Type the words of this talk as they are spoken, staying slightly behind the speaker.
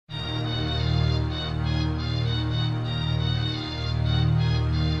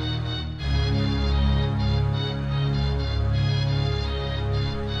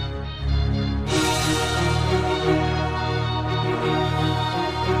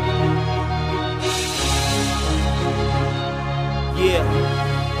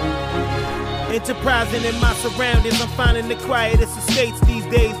Enterprising in my surroundings, I'm finding the quietest estates these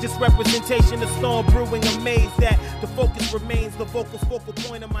days. Just representation of storm brewing, amazed that the focus remains the focal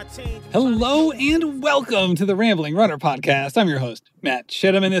point of my change. Hello and welcome to the Rambling Runner Podcast. I'm your host, Matt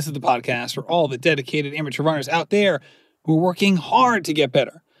Shedham, and this is the podcast for all the dedicated amateur runners out there who are working hard to get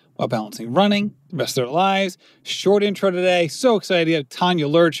better while balancing running, the rest of their lives. Short intro today. So excited to have Tanya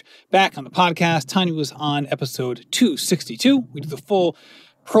Lerch back on the podcast. Tanya was on episode 262. We did the full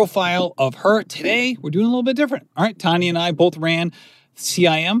profile of her. Today, we're doing a little bit different. All right, Tanya and I both ran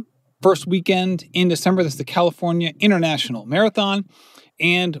CIM first weekend in December. That's the California International Marathon.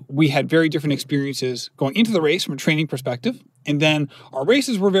 And we had very different experiences going into the race from a training perspective. And then our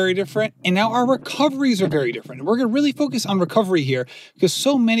races were very different. And now our recoveries are very different. And we're going to really focus on recovery here because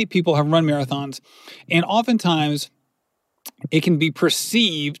so many people have run marathons. And oftentimes it can be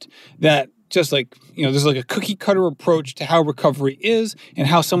perceived that just like, there's like a cookie cutter approach to how recovery is and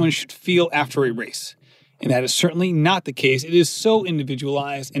how someone should feel after a race. And that is certainly not the case. It is so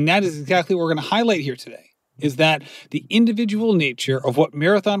individualized. And that is exactly what we're going to highlight here today, is that the individual nature of what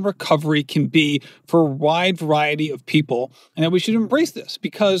marathon recovery can be for a wide variety of people, and that we should embrace this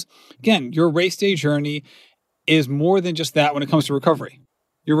because, again, your race day journey is more than just that when it comes to recovery.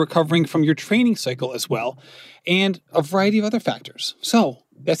 You're recovering from your training cycle as well, and a variety of other factors. So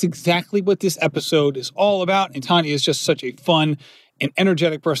that's exactly what this episode is all about, and Tanya is just such a fun and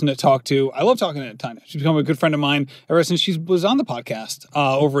energetic person to talk to. I love talking to Tanya. She's become a good friend of mine ever since she was on the podcast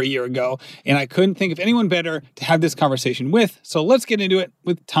over a year ago, and I couldn't think of anyone better to have this conversation with. So let's get into it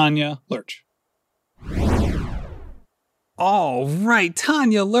with Tanya Lerch. All right,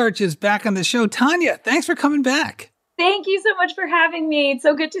 Tanya Lerch is back on the show. Tanya, thanks for coming back. Thank you so much for having me. It's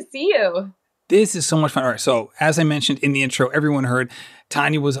so good to see you. This is so much fun. All right, so as I mentioned in the intro, everyone heard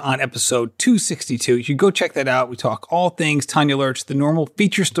Tanya was on episode 262. You should go check that out. We talk all things Tanya Lerch, the normal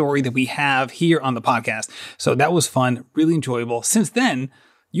feature story that we have here on the podcast. So that was fun, really enjoyable. Since then,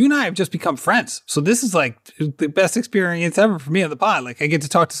 you and I have just become friends. So this is like the best experience ever for me on the pod. Like I get to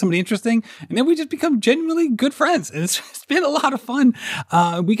talk to somebody interesting, and then we just become genuinely good friends. And it's been a lot of fun.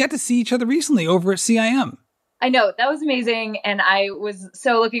 We got to see each other recently over at CIM. I know, that was amazing. And I was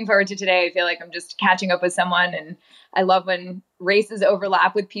so looking forward to today. I feel like I'm just catching up with someone. And I love when races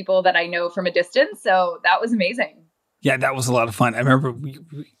overlap with people that I know from a distance. So that was amazing. Yeah, that was a lot of fun. I remember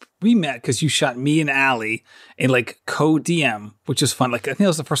we met because you shot me and Allie in like co-DM, which is fun. Like I think that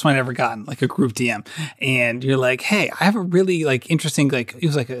was the first one I ever gotten, like a group DM. And you're like, hey, I have a really like interesting, like it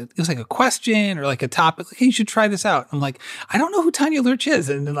was like a question or like a topic. Like, hey, you should try this out. I'm like, I don't know who Tanya Lerch is.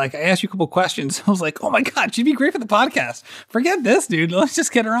 And then like I asked you a couple questions. I was like, oh my God, she'd be great for the podcast. Forget this, dude. Let's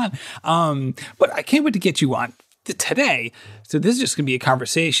just get her on. But I can't wait to get you on today. So this is just gonna be a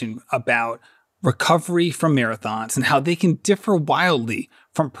conversation about recovery from marathons and how they can differ wildly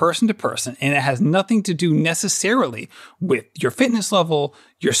from person to person. And it has nothing to do necessarily with your fitness level,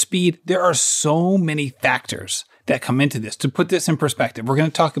 your speed. There are so many factors that come into this. To put this in perspective, we're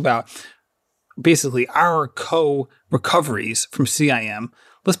going to talk about basically our co-recoveries from CIM.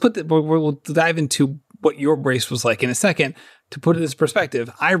 We'll dive into what your race was like in a second. To put it in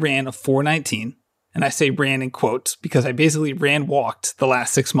perspective, I ran a 4:19, and I say ran in quotes because I basically walked the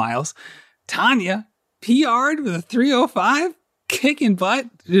last 6 miles. Tanya PR'd with a 3:05, kicking butt,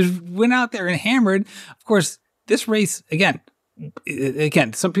 just went out there and hammered. Of course, this race, again,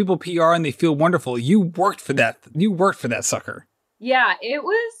 some people PR and they feel wonderful. You worked for that. You worked for that sucker. Yeah, it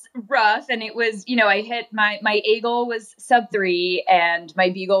was rough. And it was, I hit my A goal was sub 3 and my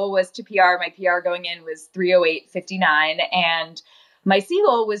B goal was to PR. My PR going in was 3:08:59. And my C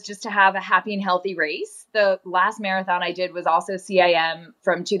goal was just to have a happy and healthy race. The last marathon I did was also CIM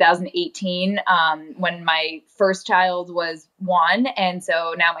from 2018 when my first child was 1. And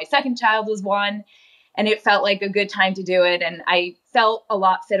so now my second child was 1. And it felt like a good time to do it. And I felt a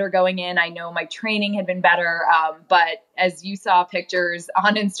lot fitter going in. I know my training had been better. But as you saw pictures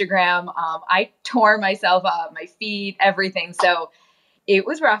on Instagram, I tore myself up, my feet, everything. So it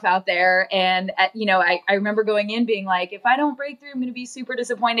was rough out there. And, I remember going in being like, if I don't break through, I'm going to be super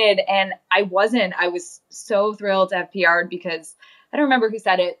disappointed. And I wasn't. I was so thrilled to have PR'd because I don't remember who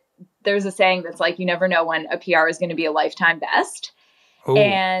said it. There's a saying that's like, you never know when a PR is going to be a lifetime best. Oh,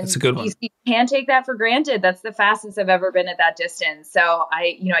 and that's a good one. You can't take that for granted. That's the fastest I've ever been at that distance. So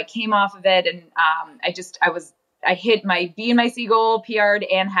I came off of it and I hit my B and my C goal, PR'd,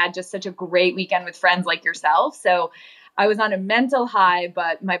 and had just such a great weekend with friends like yourself. So I was on a mental high,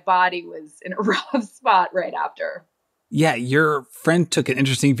 but my body was in a rough spot right after. Yeah, your friend took an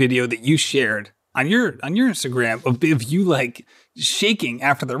interesting video that you shared on your Instagram of you like shaking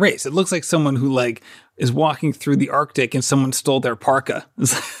after the race. It looks like someone who like is walking through the Arctic and someone stole their parka.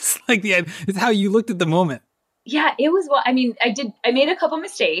 It's like it's how you looked at the moment. Yeah, it was, well, I mean, I made a couple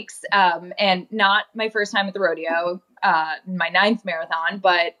mistakes, and not my first time at the rodeo, my 9th marathon,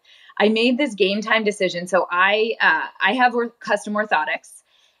 but I made this game time decision. So I have custom orthotics,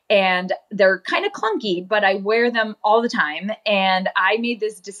 and they're kind of clunky, but I wear them all the time. And I made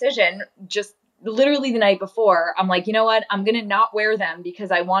this decision just literally the night before. I'm like, you know what? I'm going to not wear them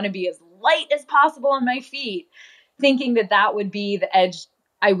because I want to be as light as possible on my feet, thinking that would be the edge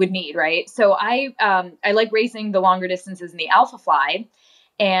I would need. Right. So I like racing the longer distances in the Alpha Fly,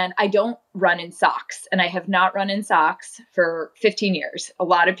 and I don't run in socks, and I have not run in socks for 15 years. A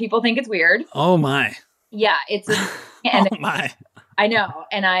lot of people think it's weird. Oh my. Yeah. Oh my. I know.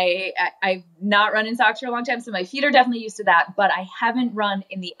 And I've not run in socks for a long time. So my feet are definitely used to that, but I haven't run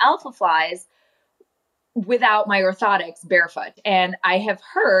in the Alpha Flies without my orthotics barefoot. And I have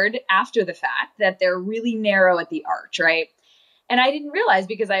heard after the fact that they're really narrow at the arch, right? And I didn't realize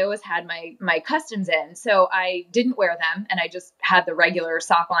because I always had my customs in. So I didn't wear them, and I just had the regular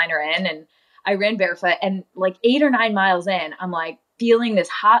sock liner in, and I ran barefoot. And like 8 or 9 miles in, I'm like feeling this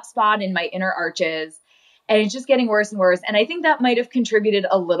hot spot in my inner arches, and it's just getting worse and worse. And I think that might have contributed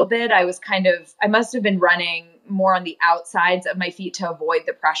a little bit. I must have been running more on the outsides of my feet to avoid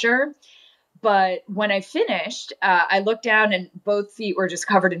the pressure. But when I finished, I looked down and both feet were just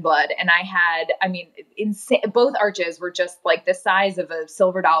covered in blood. And both arches were just like the size of a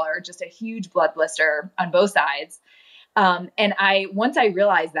silver dollar, just a huge blood blister on both sides. And once I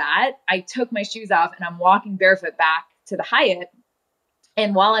realized that, I took my shoes off and I'm walking barefoot back to the Hyatt.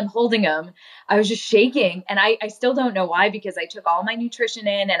 And while I'm holding them, I was just shaking. And I still don't know why, because I took all my nutrition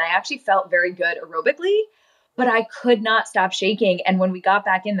in and I actually felt very good aerobically. But I could not stop shaking. And when we got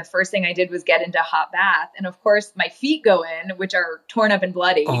back in, the first thing I did was get into a hot bath. And of course, my feet go in, which are torn up and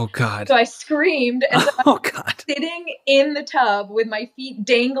bloody. Oh, God. So I screamed. And so oh, God. sitting in the tub with my feet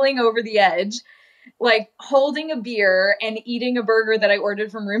dangling over the edge, like holding a beer and eating a burger that I ordered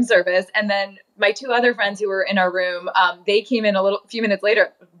from room service. And then my 2 other friends who were in our room, they came in a few minutes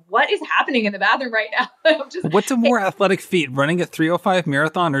later. What is happening in the bathroom right now? What's a more athletic feat, running a 3:05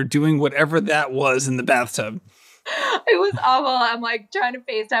 marathon or doing whatever that was in the bathtub? It was awful. I'm like trying to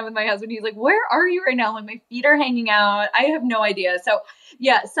FaceTime with my husband. He's like, where are you right now? Like, my feet are hanging out. I have no idea. So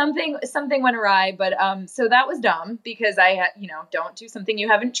yeah, something went awry, but so that was dumb because I don't do something you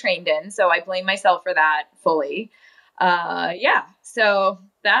haven't trained in. So I blame myself for that fully. Yeah. So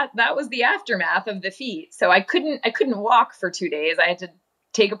that was the aftermath of the feat. So I couldn't walk for 2 days. I had to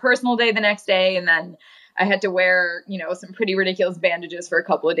take a personal day the next day, and then I had to wear, some pretty ridiculous bandages for a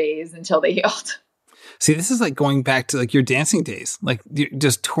couple of days until they healed. See, this is like going back to like your dancing days, like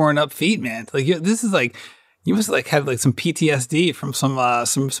just torn up feet, man. Like this is like, you must like have like some PTSD from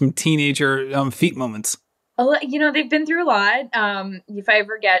some teenager feet moments. They've been through a lot. If I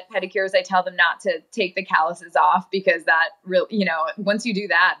ever get pedicures, I tell them not to take the calluses off because that really, once you do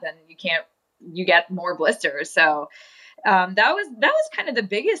that, then you get more blisters. So that was kind of the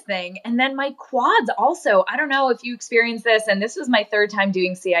biggest thing. And then my quads also, I don't know if you experienced this, and this was my 3rd time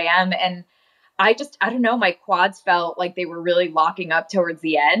doing CIM, and I don't know, my quads felt like they were really locking up towards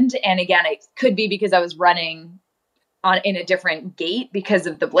the end. And again, it could be because I was running in a different gait because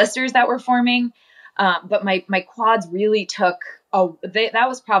of the blisters that were forming. But my quads really took, that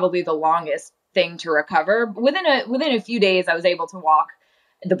was probably the longest thing to recover. Within a few days, I was able to walk.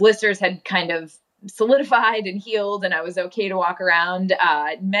 The blisters had kind of solidified and healed, and I was okay to walk around.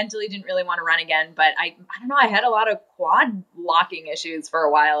 Mentally didn't really want to run again, but I don't know, I had a lot of quad locking issues for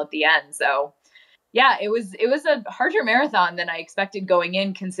a while at the end. So yeah, it was a harder marathon than I expected going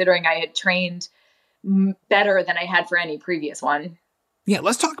in, considering I had trained better than I had for any previous one. Yeah,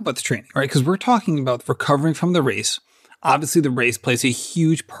 let's talk about the training, right? Because we're talking about recovering from the race. Obviously, the race plays a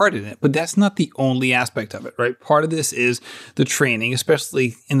huge part in it, but that's not the only aspect of it, right? Part of this is the training,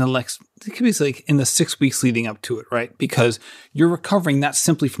 especially in it could be like in the 6 weeks leading up to it, right? Because you're recovering not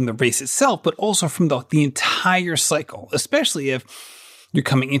simply from the race itself, but also from the entire cycle, especially if you're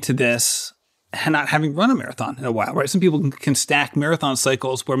coming into this and not having run a marathon in a while, right? Some people can stack marathon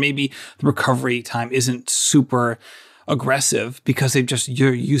cycles where maybe the recovery time isn't super aggressive because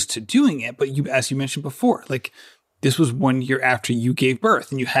you're used to doing it. But as you mentioned before, like this was 1 year after you gave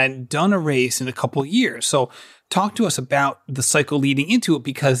birth and you hadn't done a race in a couple of years. So talk to us about the cycle leading into it,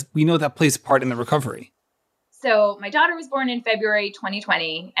 because we know that plays a part in the recovery. So my daughter was born in February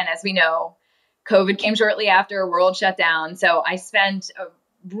 2020. And as we know, COVID came shortly after, world shut down. So I spent a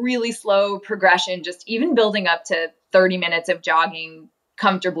really slow progression, just even building up to 30 minutes of jogging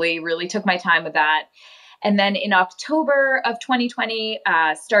comfortably, really took my time with that. And then in October of 2020,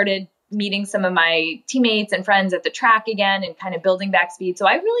 started meeting some of my teammates and friends at the track again and kind of building back speed. So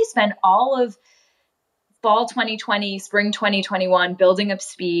I really spent all of fall 2020, spring 2021 building up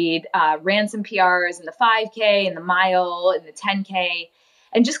speed, ran some PRs in the 5K and the mile and the 10K,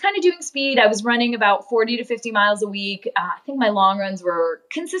 and just kind of doing speed. I was running about 40 to 50 miles a week. I think my long runs were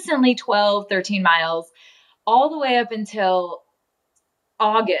consistently 12, 13 miles all the way up until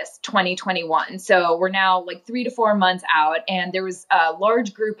August 2021. So we're now like 3 to 4 months out, and there was a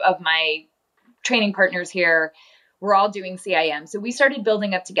large group of my training partners here. We're all doing CIM. So we started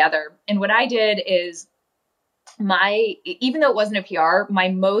building up together. And what I did is even though it wasn't a PR, my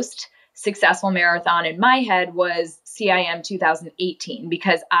most successful marathon in my head was CIM 2018,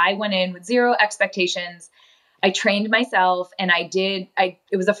 because I went in with zero expectations. I trained myself, and it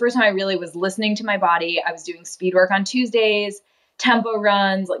was the first time I really was listening to my body. I was doing speed work on Tuesdays, tempo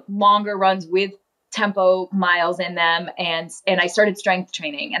runs, like longer runs with tempo miles in them. And I started strength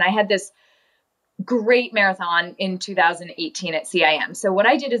training, and I had this great marathon in 2018 at CIM. So what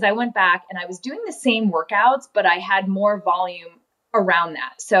I did is I went back and I was doing the same workouts, but I had more volume around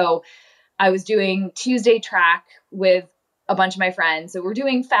that. So I was doing Tuesday track with a bunch of my friends. So we're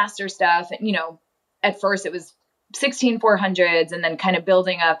doing faster stuff. And, at first it was 16 400s, and then kind of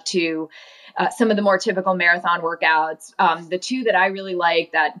building up to some of the more typical marathon workouts. The two that I really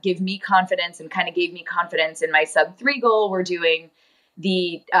like that give me confidence and kind of gave me confidence in my sub 3 goal, we're doing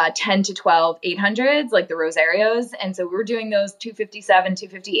the 10 to 12 800s, like the Rosarios. And so we're doing those 257,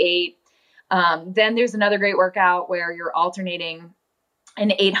 258. Then there's another great workout where you're alternating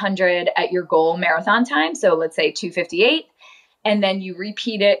an 800 at your goal marathon time. So let's say 258, and then you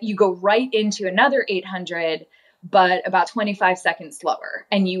repeat it. You go right into another 800, but about 25 seconds slower,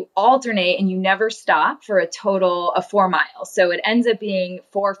 and you alternate and you never stop for a total of 4 miles. So it ends up being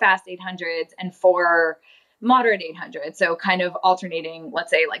 4 fast 800s and 4 moderate 800. So kind of alternating, let's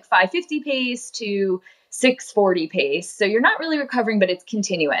say like 550 pace to 640 pace. So you're not really recovering, but it's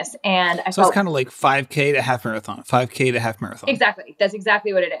continuous. And it's kind of like 5K to half marathon, 5K to half marathon. Exactly. That's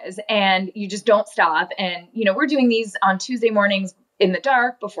exactly what it is. And you just don't stop. And, we're doing these on Tuesday mornings in the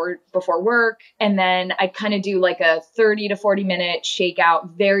dark before work. And then I kind of do like a 30 to 40 minute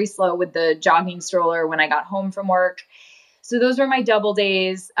shakeout, very slow with the jogging stroller when I got home from work. So those were my double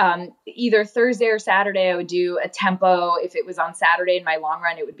days. Either Thursday or Saturday, I would do a tempo. If it was on Saturday in my long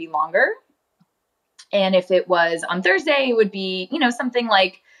run, it would be longer. And if it was on Thursday, it would be, something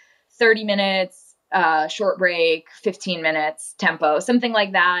like 30 minutes, short break, 15 minutes tempo, something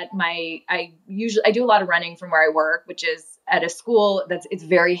like that. I do a lot of running from where I work, which is at a school it's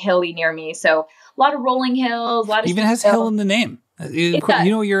very hilly near me. So a lot of rolling hills, a lot of even has hill in the name. You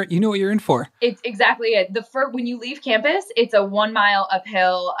know what you're in for. It's exactly it. When you leave campus, it's a 1 mile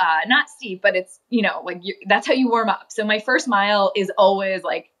uphill, not steep, but it's, that's how you warm up. So my first mile is always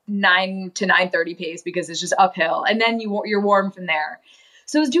like 9 to 9:30 pace because it's just uphill. And then you're warm from there.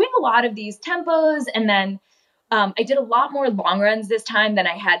 So I was doing a lot of these tempos. And then I did a lot more long runs this time than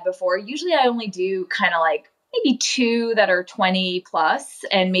I had before. Usually I only do kind of like maybe 2 that are 20 plus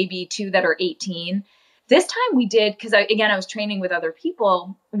and maybe 2 that are 18. This time we did, because I was training with other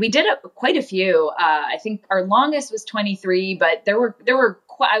people. We did quite a few. I think our longest was 23, but there were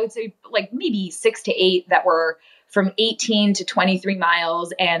I would say like maybe 6 to 8 that were from 18 to 23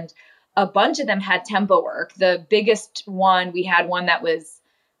 miles, and a bunch of them had tempo work. The biggest one, we had one that was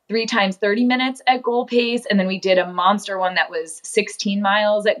 3 times 30 minutes at goal pace, and then we did a monster one that was 16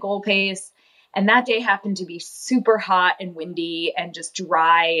 miles at goal pace. And that day happened to be super hot and windy and just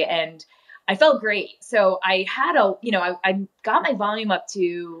dry, and I felt great. So I had I got my volume up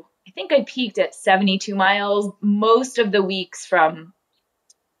to, I think I peaked at 72 miles. Most of the weeks from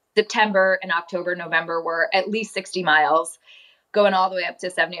September and October, November were at least 60 miles, going all the way up to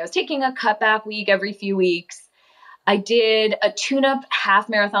 70. I was taking a cutback week every few weeks. I did a tune-up half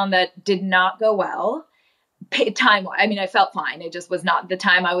marathon that did not go well. Time, I felt fine. It just was not the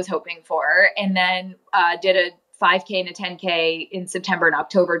time I was hoping for. And then did a 5K and a 10K in September and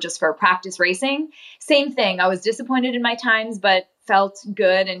October just for practice racing. Same thing. I was disappointed in my times, but felt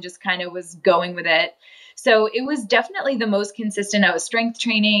good and just kind of was going with it. So it was definitely the most consistent. I was strength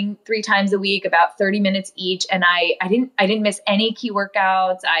training 3 times a week, about 30 minutes each. And I didn't miss any key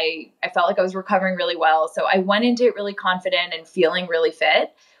workouts. I felt like I was recovering really well. So I went into it really confident and feeling really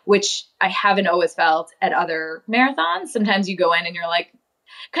fit, which I haven't always felt at other marathons. Sometimes you go in and you're like,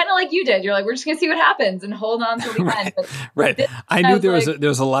 kind of like you did. You're like, we're just going to see what happens and hold on till the end. But right. I knew there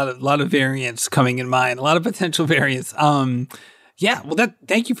was a lot of variance coming in mind, a lot of potential variance. Yeah. Well,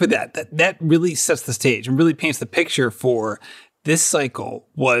 thank you for that. That really sets the stage and really paints the picture for this cycle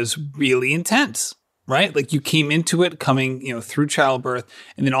was really intense, right? Like you came into it coming, through childbirth,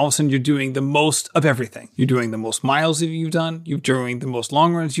 and then all of a sudden you're doing the most of everything. You're doing the most miles you've done. You're doing the most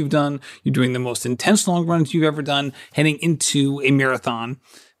long runs you've done. You're doing the most intense long runs you've ever done, heading into a marathon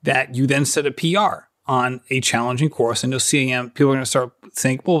that you then set a PR on a challenging course. I know CIM, people are going to start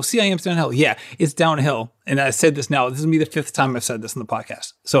saying, well, CIM's downhill. Yeah, it's downhill. And I said this now. This is going to be the 5th time I've said this in the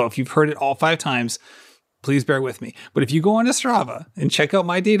podcast. So if you've heard it all 5 times, please bear with me. But if you go on to Strava and check out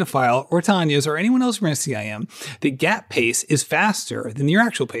my data file or Tanya's or anyone else who ran CIM, the gap pace is faster than your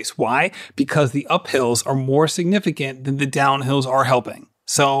actual pace. Why? Because the uphills are more significant than the downhills are helping.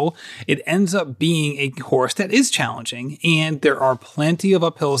 So it ends up being a course that is challenging, and there are plenty of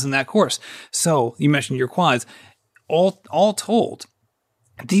uphills in that course. So you mentioned your quads. All told,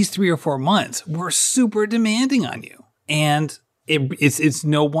 these 3 or 4 months were super demanding on you. And it's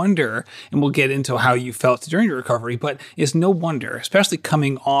no wonder, and we'll get into how you felt during your recovery, but it's no wonder, especially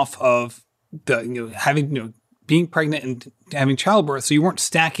coming off of the, being pregnant and having childbirth. So you weren't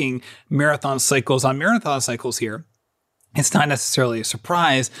stacking marathon cycles on marathon cycles here. It's not necessarily a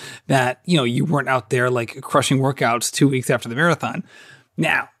surprise that, you weren't out there like crushing workouts 2 weeks after the marathon.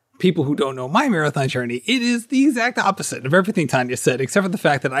 Now, people who don't know my marathon journey, it is the exact opposite of everything Tanya said, except for the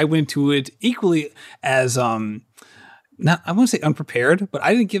fact that I went to it equally as, I won't say unprepared, but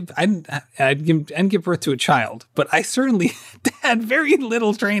I didn't give birth to a child, but I certainly had very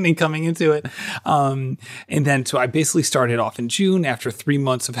little training coming into it. And then, so I basically started off in June after 3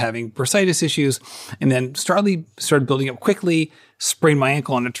 months of having bursitis issues, and then started building up quickly, sprained my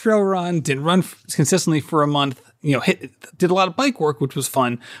ankle on a trail run, didn't run consistently for a month, did a lot of bike work, which was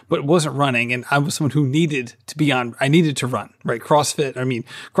fun, but wasn't running. And I was someone who needed to run, right? Cross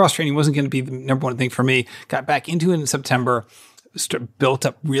training wasn't going to be the number one thing for me. Got back into it in September, built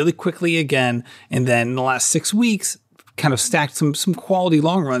up really quickly again. And then in the last 6 weeks, kind of stacked some quality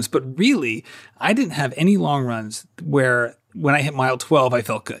long runs. But really, I didn't have any long runs where when I hit mile 12, I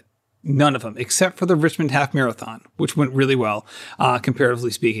felt good. None of them, except for the Richmond Half Marathon, which went really well,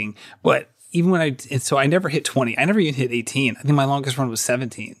 comparatively speaking. But even I never hit 20. I never even hit 18. I think my longest run was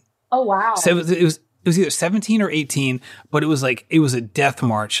 17. Oh, wow. So it was either 17 or 18, but it was a death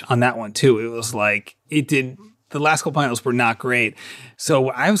march on that one too. It was like, the last couple miles were not great. So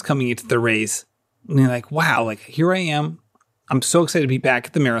I was coming into the race and like, wow, like here I am. I'm so excited to be back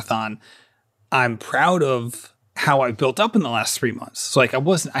at the marathon. I'm proud of how I built up in the last 3 months. So like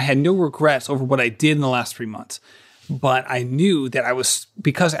I had no regrets over what I did in the last 3 months. But I knew that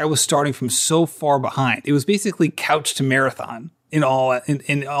because I was starting from so far behind, it was basically couch to marathon in all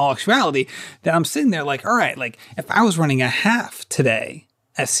actuality, that I'm sitting there like, all right, like if I was running a half today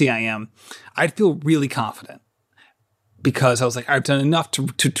at CIM, I'd feel really confident because I was like, I've done enough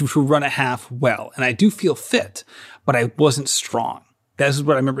to run a half well. And I do feel fit, but I wasn't strong. This is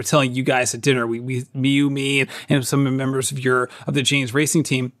what I remember telling you guys at dinner. Me, and some members of the James racing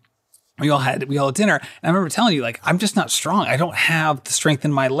team. We all had dinner, and I remember telling you, like, I'm just not strong. I don't have the strength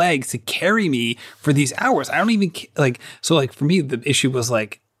in my legs to carry me for these hours. I don't even for me, the issue was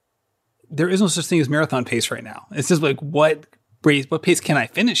like, there is no such thing as marathon pace right now. It's just like, what pace can I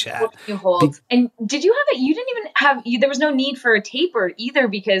finish at? What do you hold? And did you have it? You didn't even have, there was no need for a taper either,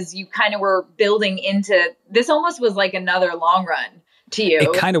 because you kind of were building into, this almost was like another long run to you.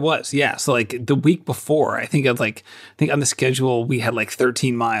 It kind of was, yeah. So like the week before, I think on the schedule we had like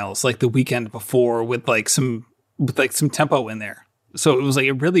 13 miles, like the weekend before with some tempo in there. So it was like,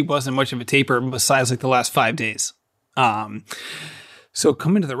 it really wasn't much of a taper besides like the last 5 days. So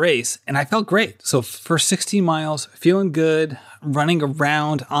coming to the race, and I felt great. So for 16 miles, feeling good, running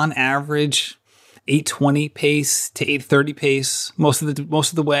around on average 8:20 pace to 8:30 pace most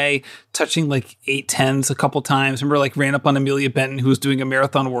of the way, touching like 8:10s a couple times. Remember, like ran up on Amelia Benton, who was doing a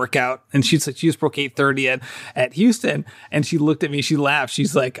marathon workout, and she just broke 8:30 at Houston, and she looked at me, she laughed,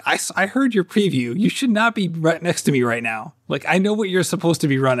 she's like, I heard your preview. You should not be right next to me right now. Like, I know what you're supposed to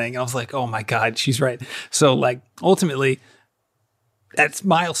be running. And I was like, oh my God, she's right. So like ultimately, at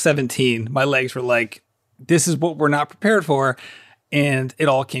mile 17, my legs were like, this is what we're not prepared for. And it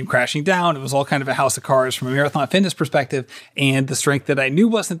all came crashing down. It was all kind of a house of cards from a marathon fitness perspective. And the strength that I knew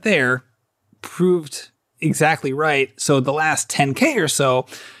wasn't there proved exactly right. So the last 10K or so,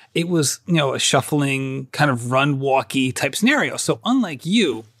 it was, a shuffling kind of run walky type scenario. So unlike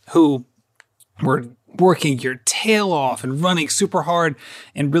you, who were working your tail off and running super hard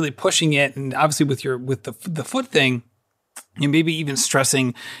and really pushing it, and obviously with the foot thing, and maybe even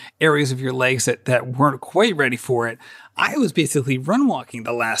stressing areas of your legs that weren't quite ready for it, I was basically run walking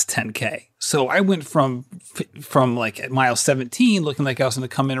the last 10K. So I went from like at mile 17 looking like I was going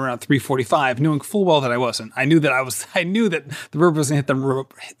to come in around 3:45, knowing full well that I wasn't. I knew that the rubber was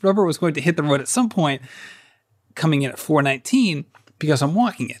going to hit the road at some point, coming in at 4:19 because I'm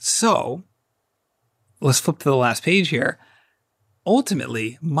walking it. So let's flip to the last page here.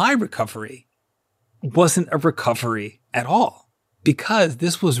 Ultimately, my recovery wasn't a recovery at all, because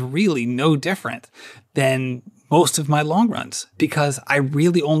this was really no different than most of my long runs, because I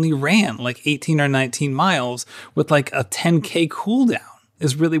really only ran like 18 or 19 miles with like a 10K cool down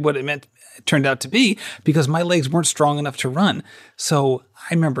is really what it turned out to be, because my legs weren't strong enough to run. So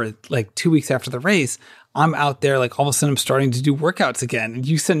I remember like 2 weeks after the race, I'm out there, like all of a sudden I'm starting to do workouts again. And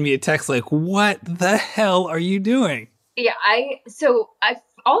you send me a text like, what the hell are you doing? Yeah. I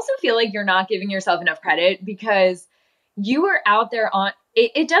also feel like you're not giving yourself enough credit, because you were out there on,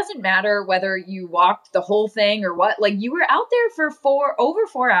 it doesn't matter whether you walked the whole thing or what, like you were out there for over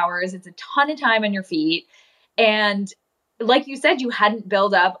 4 hours. It's a ton of time on your feet. And like you said, you hadn't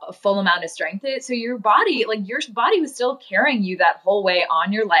built up a full amount of strength. So your body was still carrying you that whole way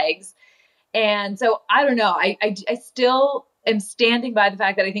on your legs. And so I don't know, I still am standing by the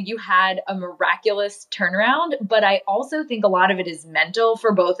fact that I think you had a miraculous turnaround, but I also think a lot of it is mental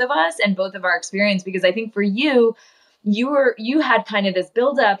for both of us and both of our experience, because I think for you had kind of this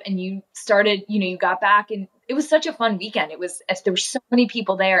buildup, and you started, you got back, and it was such a fun weekend. There were so many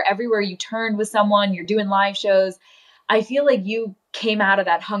people there. Everywhere you turned with someone, you're doing live shows. I feel like you came out of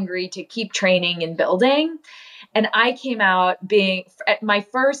that hungry to keep training and building. And I came out my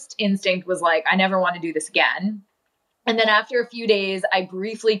first instinct was like, I never want to do this again. And then after a few days, I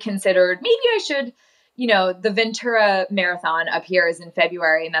briefly considered maybe I should, the Ventura Marathon up here is in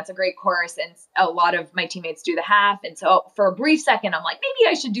February, and that's a great course. And a lot of my teammates do the half. And so for a brief second, I'm like, maybe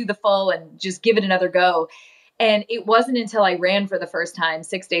I should do the full and just give it another go. And it wasn't until I ran for the first time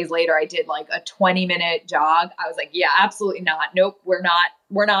 6 days later, I did like a 20-minute jog. I was like, yeah, absolutely not. Nope, we're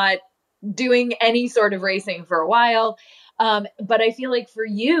not doing any sort of racing for a while. But I feel like for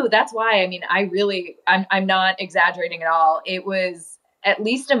you, that's why, I'm not exaggerating at all. It was at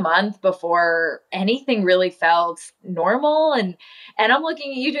least a month before anything really felt normal. And I'm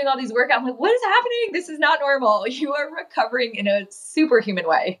looking at you doing all these workouts. I'm like, what is happening? This is not normal. You are recovering in a superhuman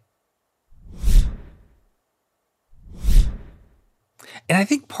way. And I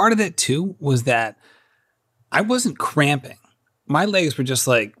think part of that too was that I wasn't cramping. My legs were just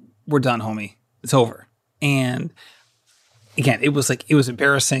like, we're done, homie. It's over. And again, it was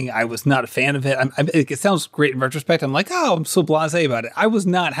embarrassing. I was not a fan of it. It sounds great in retrospect. I'm like, oh, I'm so blasé about it. I was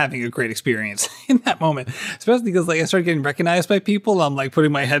not having a great experience in that moment, especially because like I started getting recognized by people. I'm like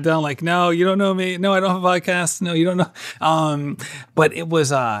putting my head down, like, no, you don't know me. No, I don't have a podcast. No, you don't know. But it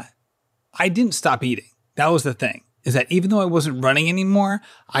was, I didn't stop eating. That was the thing, is that even though I wasn't running anymore,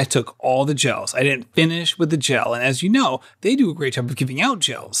 I took all the gels. I didn't finish with the gel. And as you know, they do a great job of giving out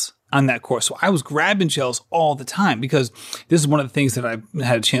gels on that course. So I was grabbing gels all the time, because this is one of the things that I've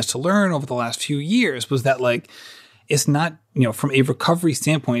had a chance to learn over the last few years, was that like, it's not, from a recovery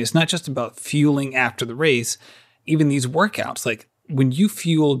standpoint, it's not just about fueling after the race. Even these workouts, like when you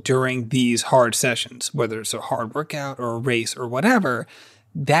fuel during these hard sessions, whether it's a hard workout or a race or whatever,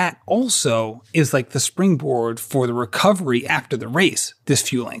 that also is like the springboard for the recovery after the race, this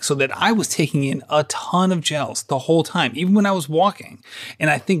fueling. So that I was taking in a ton of gels the whole time, even when I was walking. And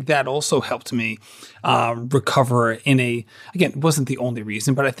I think that also helped me recover again, it wasn't the only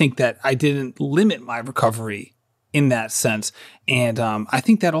reason, but I think that I didn't limit my recovery in that sense. And I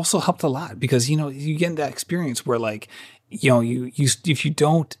think that also helped a lot, because, you get that experience where like, if you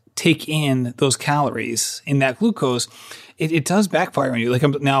don't take in those calories in that glucose, it does backfire on you. Like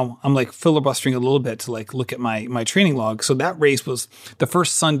I'm like filibustering a little bit to like look at my training log. So that race was the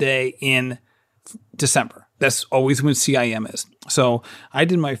first Sunday in December. That's always when CIM is. So I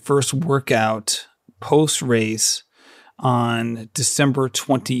did my first workout post race on December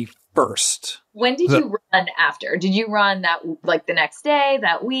 21st. When did you run after? Did you run that like the next day,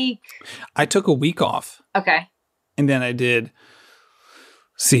 that week? I took a week off. Okay. And then I did,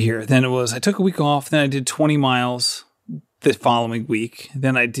 I took a week off. Then I did 20 miles the following week.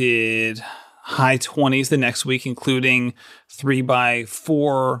 Then I did high 20s the next week, including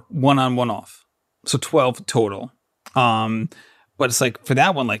 3x4 1-on, 1-off. So 12 total. But it's like for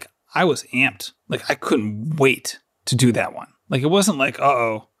that one, like I was amped. Like I couldn't wait to do that one. Like it wasn't like,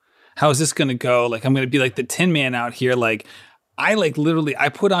 uh-oh, how is this going to go? Like I'm going to be like the Tin Man out here. Like I literally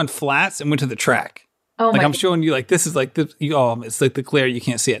put on flats and went to the track. Oh like I'm showing you like, this is like it's like the glare. You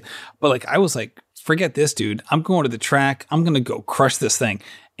can't see it. But like, I was like, forget this, dude. I'm going to the track. I'm going to go crush this thing.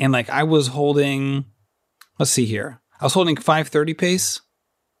 And like, I was holding, let's see here. I was holding 5:30 pace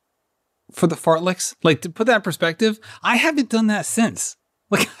for the fartleks. Like, to put that in perspective, I haven't done that since.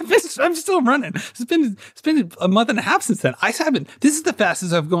 Like, I'm still running. It's been a month and a half since then. I haven't. This is the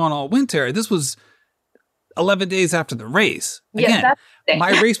fastest I've gone all winter. This was 11 days after the race. Again,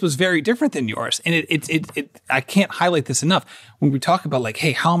 my race was very different than yours. And it I can't highlight this enough. When we talk about like,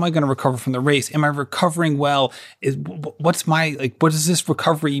 hey, how am I going to recover from the race? Am I recovering well? What does this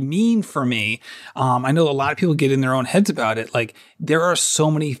recovery mean for me? I know a lot of people get in their own heads about it. Like, there are so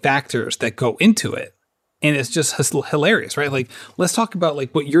many factors that go into it. And it's just hilarious, right? Like, let's talk about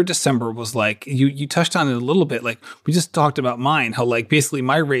like what your December was like. You touched on it a little bit. Like, we just talked about mine, how like basically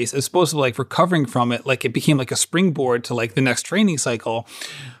my race, as opposed to like recovering from it, like it became like a springboard to like the next training cycle.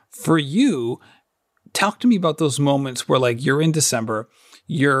 For you, talk to me about those moments where like you're in December,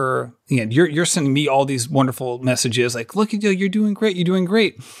 you're sending me all these wonderful messages like, look at you, you're doing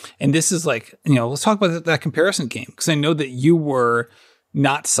great. And this is like, let's talk about that comparison game, because I know that you were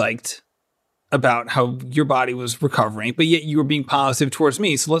not psyched about how your body was recovering, but yet you were being positive towards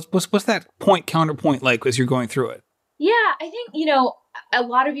me. So what's that counterpoint like as you're going through it? Yeah, I think, a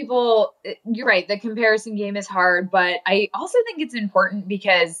lot of people, you're right. The comparison game is hard, but I also think it's important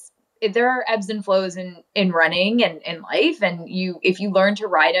because there are ebbs and flows in running and in life. And if you learn to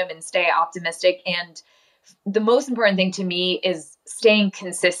ride them and stay optimistic, and the most important thing to me is staying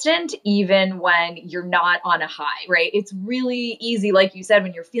consistent, even when you're not on a high, right? It's really easy, like you said,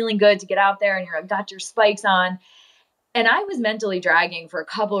 when you're feeling good to get out there and you're got your spikes on. And I was mentally dragging for a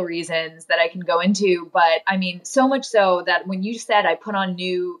couple of reasons that I can go into, but I mean, so much so that when you said I put on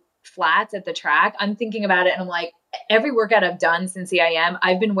new flats at the track, I'm thinking about it and I'm like, every workout I've done since CIM,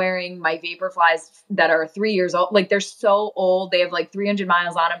 I've been wearing my Vaporflies that are 3 years old. Like, they're so old. They have like 300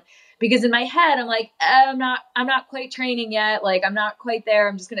 miles on them. Because in my head, I'm like, I'm not quite training yet. Like, I'm not quite there.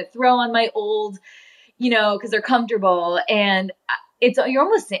 I'm just going to throw on my old, because they're comfortable. And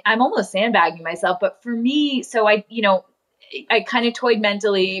I'm almost sandbagging myself. But for me, so I kind of toyed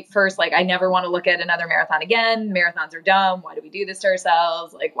mentally first, like, I never want to look at another marathon again. Marathons are dumb. Why do we do this to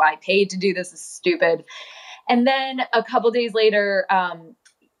ourselves? Like, why I paid to do this is stupid. And then a couple days later,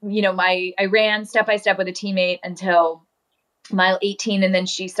 I ran step by step with a teammate until mile 18. And then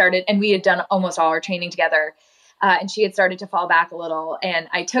she started, and we had done almost all our training together. And she had started to fall back a little. And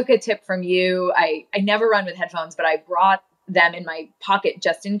I took a tip from you. I never run with headphones, but I brought them in my pocket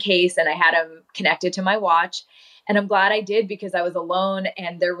just in case. And I had them connected to my watch. And I'm glad I did, because I was alone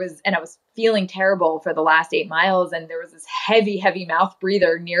and I was feeling terrible for the last 8 miles. And there was this heavy, heavy mouth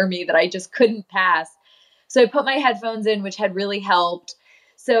breather near me that I just couldn't pass. So I put my headphones in, which had really helped.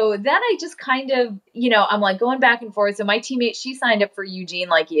 So then I just kind of, I'm like going back and forth. So my teammate, she signed up for Eugene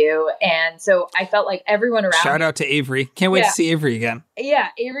like you. And so I felt like everyone around. Shout out to Avery. Can't wait to see Avery again. Yeah,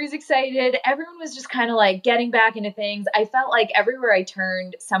 Avery's excited. Everyone was just kind of like getting back into things. I felt like everywhere I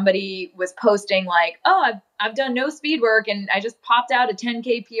turned, somebody was posting like, oh, I've done no speed work and I just popped out a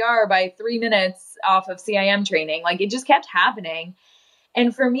 10K PR by 3 minutes off of CIM training. Like, it just kept happening.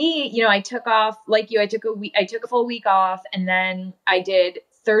 And for me, I took off like you. I took a full week off, and then I did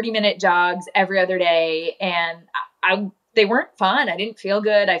 30-minute jogs every other day, and they weren't fun. I didn't feel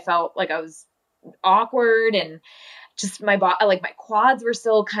good. I felt like I was awkward, and just my quads were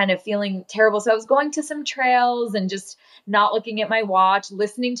still kind of feeling terrible. So I was going to some trails and just not looking at my watch,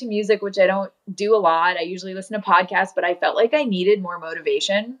 listening to music, which I don't do a lot. I usually listen to podcasts, but I felt like I needed more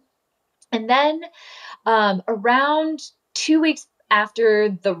motivation. And then around 2 weeks after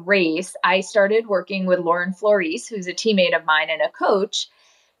the race, I started working with Lauren Flores, who's a teammate of mine and a coach,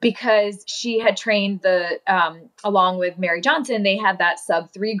 because she had trained along with Mary Johnson. They had that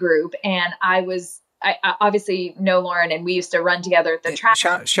sub-3 group. And I obviously know Lauren, and we used to run together at the track.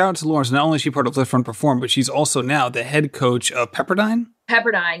 Shout out to Lauren. Not only is she part of Lift Run Perform, but she's also now the head coach of Pepperdine.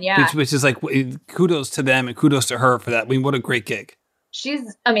 Pepperdine, yeah. Which is like, kudos to them and kudos to her for that. I mean, what a great gig.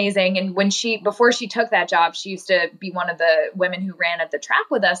 She's amazing. And before she took that job, she used to be one of the women who ran at the track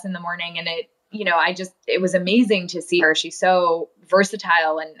with us in the morning. And it was amazing to see her. She's so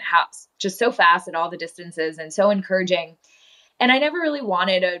versatile and just so fast at all the distances and so encouraging. And I never really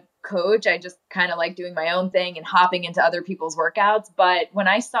wanted a coach. I just kind of like doing my own thing and hopping into other people's workouts. But when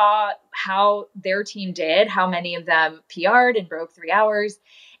I saw how their team did, how many of them PR'd and broke 3 hours,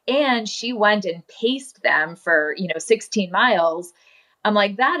 and she went and paced them for, 16 miles, I'm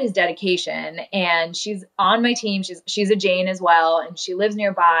like, that is dedication. And she's on my team. She's a Jane as well. And she lives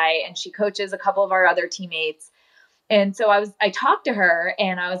nearby, and she coaches a couple of our other teammates. And so I talked to her,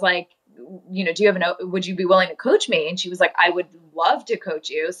 and I was like, would you be willing to coach me? And she was like, I would love to coach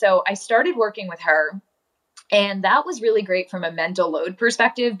you. So I started working with her, and that was really great from a mental load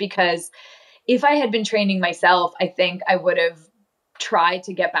perspective, because if I had been training myself, I think I would have tried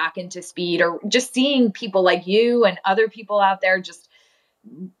to get back into speed, or just seeing people like you and other people out there just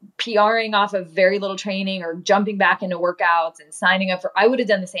PRing off of very little training or jumping back into workouts and signing up for, I would have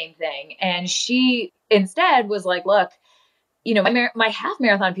done the same thing. And she instead was like, look, you know, my half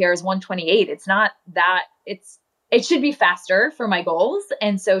marathon PR is 1:28. It's not that, it should be faster for my goals.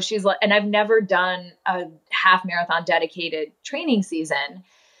 And so she's like, and I've never done a half marathon dedicated training season.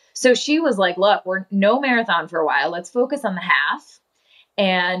 So she was like, look, we're no marathon for a while. Let's focus on the half,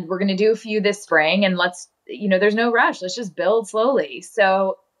 and we're going to do a few this spring, and let's, you know, there's no rush. Let's just build slowly.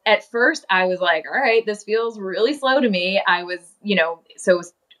 So at first I was like, all right, this feels really slow to me. I was, you know, so it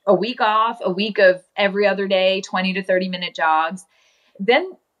was a week off, a week of every other day, 20 to 30 minute jogs.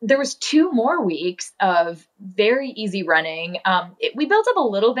 Then there was 2 more weeks of very easy running. We built up a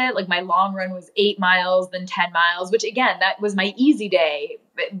little bit. Like, my long run was 8 miles, then 10 miles, which again, that was my easy day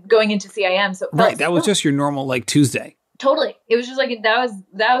going into CIM. So right. That was just your normal, like, Tuesday. Totally. It was just like, that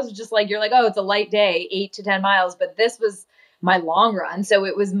was just like, you're like, oh, it's a light day, 8 to 10 miles, but this was my long run. So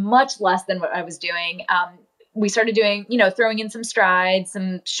it was much less than what I was doing. We started doing, you know, throwing in some strides,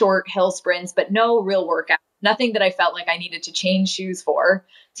 some short hill sprints, but no real workout, nothing that I felt like I needed to change shoes for.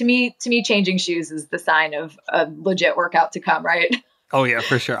 To me, changing shoes is the sign of a legit workout to come, right? Oh yeah,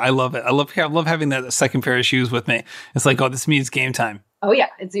 for sure. I love it. I love having that second pair of shoes with me. It's like, oh, this means game time. Oh yeah.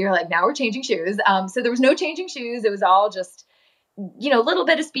 You're like, now we're changing shoes. So there was no changing shoes. It was all just, you know, a little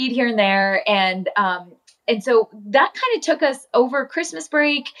bit of speed here and there. And so that kind of took us over Christmas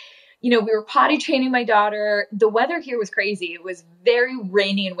break. You know, we were potty training my daughter. The weather here was crazy. It was very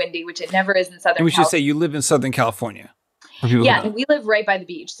rainy and windy, which it never is in Southern California. And we should say you live in Southern California. Yeah, and we live right by the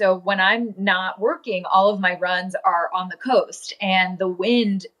beach. So when I'm not working, all of my runs are on the coast. And the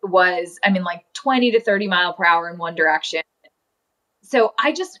wind was, I mean, like 20 to 30 mile per hour in one direction. So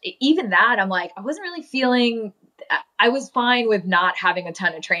even that, I'm like, I wasn't really feeling, I was fine with not having a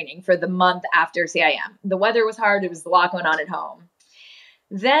ton of training for the month after CIM. The weather was hard. There was a lot going on at home.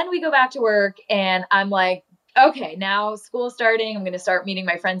 Then we go back to work, and I'm like, okay, now school's starting. I'm going to start meeting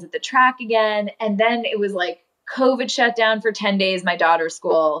my friends at the track again. And then it was like COVID shut down for 10 days, my daughter's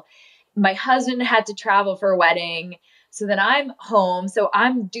school. My husband had to travel for a wedding. So then I'm home. So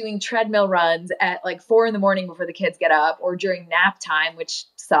I'm doing treadmill runs at like 4 a.m. before the kids get up, or during nap time, which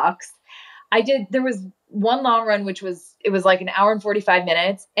sucks. There was one long run, it was like an hour and 45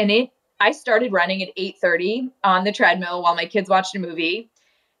 minutes. And I started running at 8:30 on the treadmill while my kids watched a movie.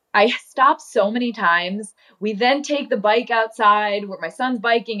 I stopped so many times. We then take the bike outside where my son's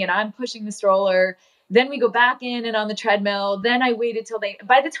biking and I'm pushing the stroller. Then we go back in and on the treadmill. Then I waited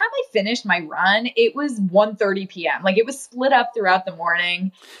by the time I finished my run, it was 1:30 p.m. Like, it was split up throughout the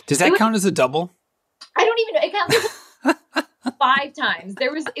morning. Does that count as a double? I don't even know. It counts 5 times.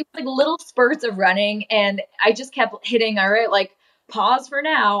 It was like little spurts of running, and I just kept hitting, all right, like, pause for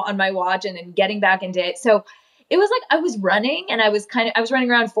now on my watch, and then getting back into it. So it was like I was running, and I was running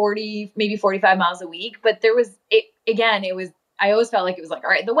around 40, maybe 45 miles a week. But I always felt like it was like, all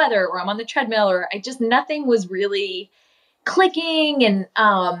right, the weather, or I'm on the treadmill, or nothing was really clicking. And,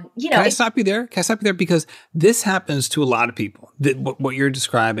 you know. Can I stop you there? Because this happens to a lot of people, what you're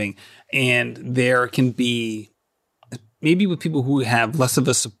describing. And there can be, maybe with people who have less of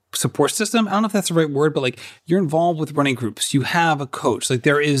a support system. I don't know if that's the right word, but like, you're involved with running groups. You have a coach. Like,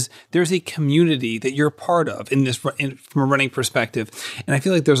 there's a community that you're part of from a running perspective. And I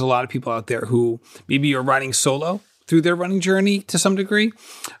feel like there's a lot of people out there who maybe are riding solo through their running journey to some degree,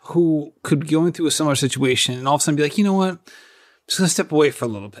 who could be going through a similar situation and all of a sudden be like, you know what, I'm just going to step away for a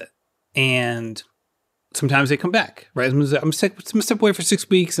little bit. And sometimes they come back, right? I'm going to step away for 6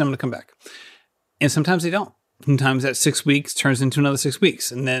 weeks and I'm going to come back. And sometimes they don't. Sometimes that 6 weeks turns into another 6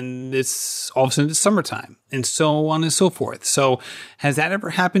 weeks. And then all of a sudden it's summertime, and so on and so forth. So has that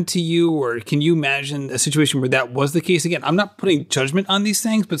ever happened to you, or can you imagine a situation where that was the case? Again, I'm not putting judgment on these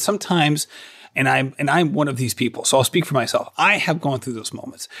things, but sometimes, and I'm one of these people, so I'll speak for myself. I have gone through those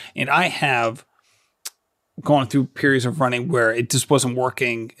moments, and I have gone through periods of running where it just wasn't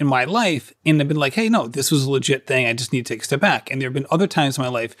working in my life. And I've been like, hey, no, this was a legit thing. I just need to take a step back. And there have been other times in my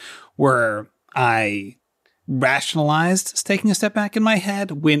life where I rationalized taking a step back in my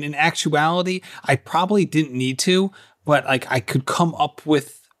head, when in actuality, I probably didn't need to, but like, I could come up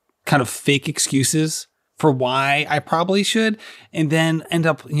with kind of fake excuses for why I probably should, and then end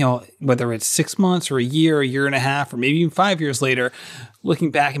up, you know, whether it's 6 months or a year and a half, or maybe even 5 years later, looking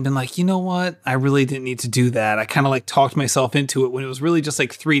back and been like, you know what, I really didn't need to do that. I kind of like talked myself into it when it was really just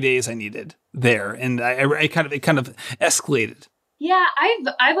like 3 days I needed there. And it kind of escalated. Yeah,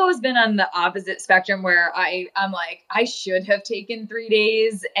 I've always been on the opposite spectrum where I'm like, I should have taken 3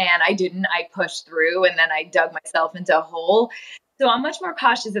 days and I didn't. I pushed through and then I dug myself into a hole. So I'm much more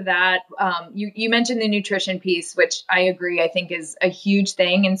cautious of that. You mentioned the nutrition piece, which I agree, I think is a huge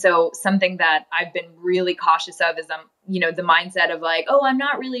thing. And so something that I've been really cautious of is the mindset of like, oh, I'm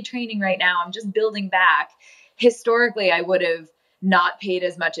not really training right now. I'm just building back. Historically, I would have not paid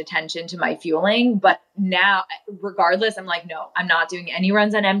as much attention to my fueling. But now, regardless, I'm like, no, I'm not doing any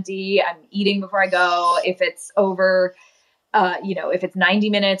runs on empty. I'm eating before I go. If it's over, if it's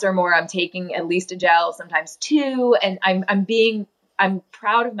 90 minutes or more, I'm taking at least a gel, sometimes two. And I'm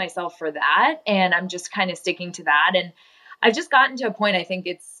proud of myself for that. And I'm just kind of sticking to that. And I've just gotten to a point, I think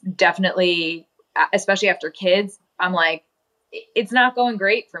it's definitely, especially after kids, I'm like, it's not going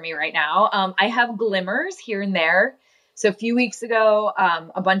great for me right now. I have glimmers here and there. So a few weeks ago,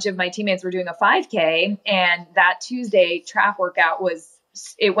 a bunch of my teammates were doing a 5K, and that Tuesday track workout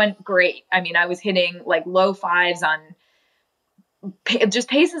it went great. I mean, I was hitting like low fives on just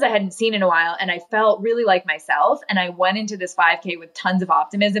paces I hadn't seen in a while. And I felt really like myself. And I went into this 5K with tons of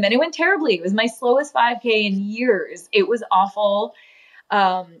optimism, and it went terribly. It was my slowest 5K in years. It was awful.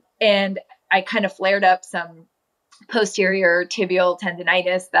 And I kind of flared up some posterior tibial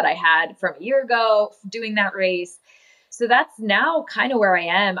tendonitis that I had from a year ago doing that race. So that's now kind of where I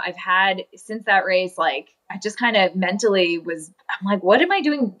am. I've had since that race, like I just kind of mentally I'm like, what am I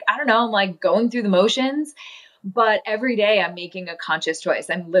doing? I don't know. I'm like going through the motions, but every day I'm making a conscious choice.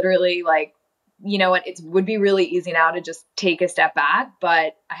 I'm literally like, you know what? It would be really easy now to just take a step back,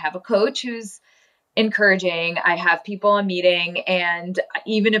 but I have a coach who's encouraging. I have people I'm meeting. And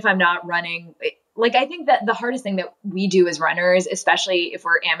even if I'm not running, like, I think that the hardest thing that we do as runners, especially if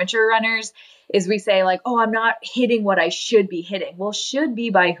we're amateur runners, is we say like, oh, I'm not hitting what I should be hitting. Well, should be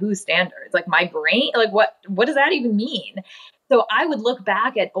by whose standards? Like my brain, like what does that even mean? So I would look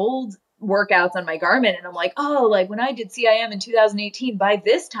back at old workouts on my Garmin and I'm like, oh, like when I did CIM in 2018, by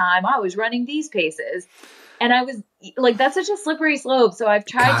this time I was running these paces. And I was like, that's such a slippery slope. So I've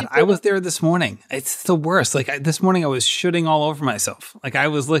tried I was there this morning. It's the worst. Like this morning I was shooting all over myself. Like I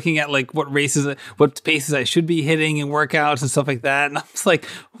was looking at like what paces I should be hitting in workouts and stuff like that. And I was like,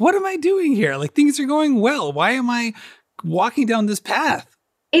 what am I doing here? Like things are going well. Why am I walking down this path?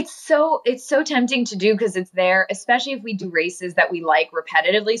 It's so tempting to do because it's there, especially if we do races that we like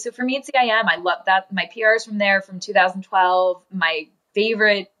repetitively. So for me at CIM, I love that. My PRs from there from 2012, my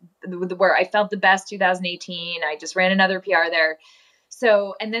favorite, where I felt the best, 2018. I just ran another PR there.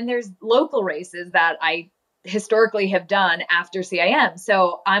 So, and then there's local races that I historically have done after CIM.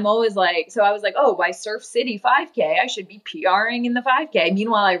 So I'm always like, so I was like, oh, by Surf City 5K, I should be PRing in the 5K.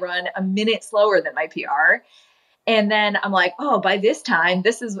 Meanwhile, I run a minute slower than my PR. And then I'm like, oh, by this time,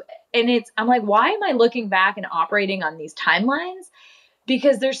 I'm like, why am I looking back and operating on these timelines?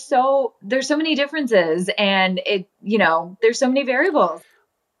 Because there's so many differences and there's so many variables.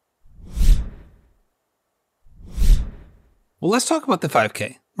 Well, let's talk about the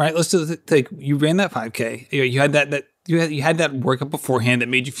 5K, right? Let's do like you ran that 5K. You had you had that workout beforehand that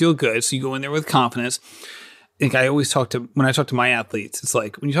made you feel good. So you go in there with confidence. I think I always when I talk to my athletes, it's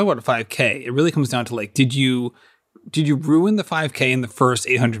like when you talk about a 5K, it really comes down to like, did you ruin the 5K in the first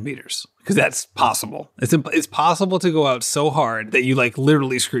 800 meters? Because that's possible. It's possible to go out so hard that you like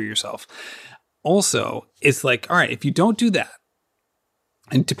literally screw yourself. Also, it's like, all right, if you don't do that,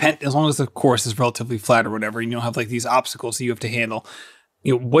 and as long as the course is relatively flat or whatever, and you don't have like these obstacles that you have to handle,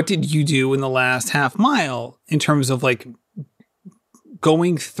 what did you do in the last half mile in terms of like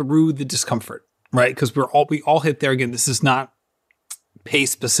going through the discomfort, right? Because we all hit there. Again, this is not pace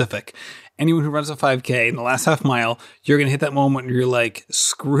specific. Anyone who runs a 5K in the last half mile, you're going to hit that moment where you're like,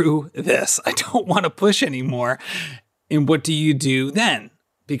 screw this. I don't want to push anymore. And what do you do then?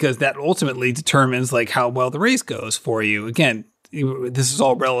 Because that ultimately determines like how well the race goes for you. Again, this is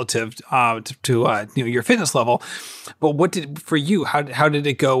all relative to your fitness level. But for you, how did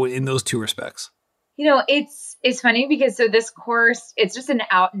it go in those two respects? It's funny because so this course, it's just an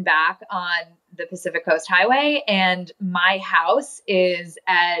out and back on the Pacific Coast Highway, and my house is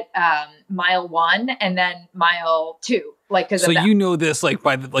at mile 1 and then mile 2. Like because so you know this like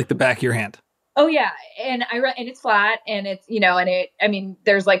by the back of your hand. Oh yeah, and and it's flat, and it's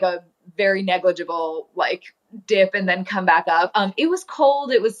there's like a very negligible like dip and then come back up. It was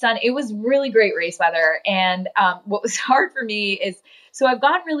cold, it was sun, it was really great race weather, and what was hard for me is so I've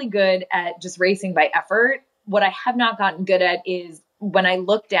gotten really good at just racing by effort. What I have not gotten good at is when I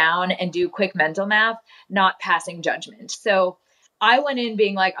look down and do quick mental math, not passing judgment. So I went in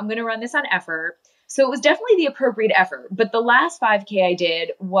being like, I'm going to run this on effort. So it was definitely the appropriate effort. But the last 5K I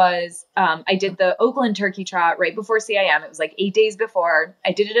did was, I did the Oakland Turkey Trot right before CIM. It was like 8 days before.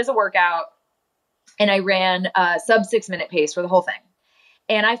 I did it as a workout, and I ran a sub 6-minute pace for the whole thing.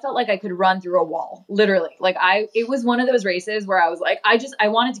 And I felt like I could run through a wall, literally. Like it was one of those races where I was like, I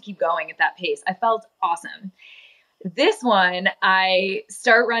wanted to keep going at that pace. I felt awesome. This one, I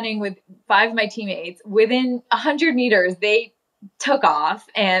start running with 5 of my teammates. Within 100 meters, they took off.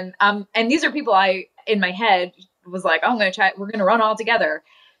 And these are people I, in my head, was like, oh, we're going to run all together.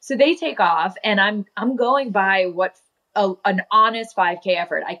 So they take off, and I'm going by what an honest 5K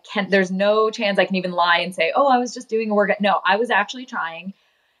effort. There's no chance I can even lie and say, oh, I was just doing a workout. No, I was actually trying.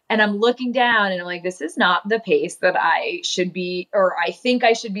 And I'm looking down and I'm like, this is not the pace that I should be, or I think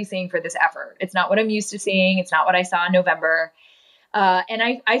I should be seeing for this effort. It's not what I'm used to seeing. It's not what I saw in November.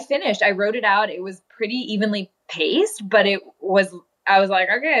 And I finished. I wrote it out. It was pretty evenly paced, but I was like,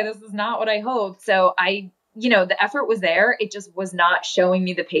 okay, this is not what I hoped. So the effort was there. It just was not showing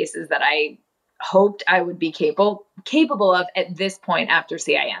me the paces that I hoped I would be capable of at this point after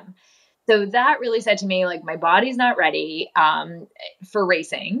CIM. So that really said to me, like, my body's not ready for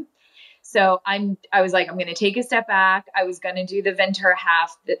racing. So I was like, I'm going to take a step back. I was going to do the Ventura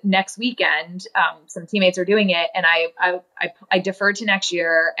half the next weekend. Some teammates are doing it, and I deferred to next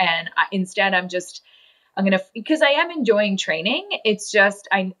year. And instead, I'm going to, because I am enjoying training. It's just,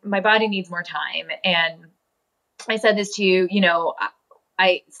 my body needs more time. And I said this to you,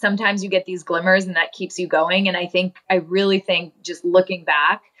 sometimes you get these glimmers and that keeps you going. And I really think just looking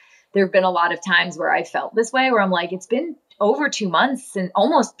back, there have been a lot of times where I felt this way, where I'm like, it's been over 2 months and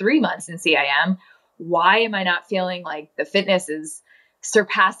almost 3 months in CIM. Why am I not feeling like the fitness is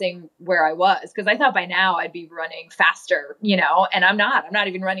surpassing where I was? Because I thought by now I'd be running faster, and I'm not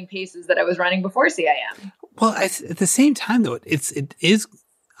even running paces that I was running before CIM. Well, at the same time, though, it is,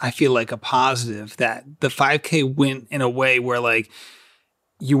 I feel like, a positive that the 5K went in a way where, like,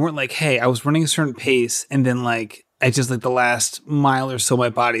 you weren't like, hey, I was running a certain pace, and then, like, I just, like, the last mile or so, my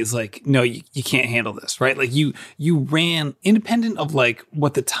body's like, no, you can't handle this, right? Like, you ran independent of, like,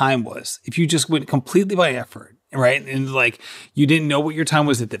 what the time was. If you just went completely by effort, right? And, like, you didn't know what your time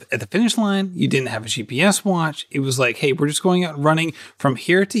was at the finish line. You didn't have a GPS watch. It was like, hey, we're just going out and running from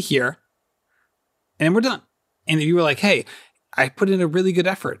here to here, and we're done. And if you were like, hey, I put in a really good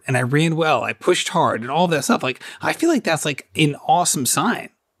effort, and I ran well, I pushed hard, and all that stuff, like, I feel like that's, like, an awesome sign.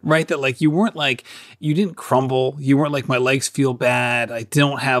 Right? That, like, you weren't like, you didn't crumble. You weren't like, my legs feel bad. I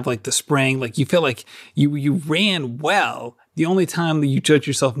don't have, like, the spring. Like, you feel like you ran well. The only time that you judge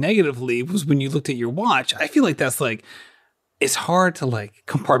yourself negatively was when you looked at your watch. I feel like that's, like, it's hard to, like,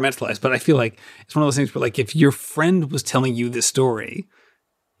 compartmentalize, but I feel like it's one of those things where, like, if your friend was telling you this story,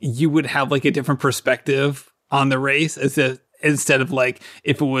 you would have, like, a different perspective on the race instead of, like,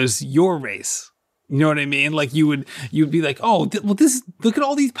 if it was your race. You know what I mean? Like, you'd be like, oh, look at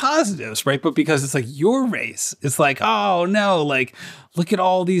all these positives, right? But because it's like your race, it's like, oh no, like, look at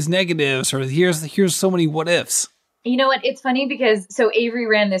all these negatives, or here's so many what ifs. You know what? It's funny because so Avery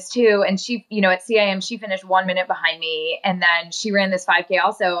ran this too, and she, at CIM, she finished 1 minute behind me, and then she ran this 5K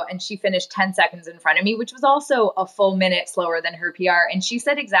also, and she finished 10 seconds in front of me, which was also a full minute slower than her PR. And she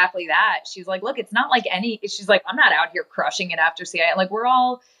said exactly that. She's like, look, it's not like she's like, I'm not out here crushing it after CIM. Like, we're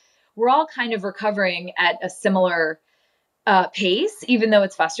all kind of recovering at a similar pace, even though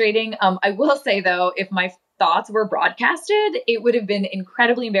it's frustrating. I will say, though, if my thoughts were broadcasted, it would have been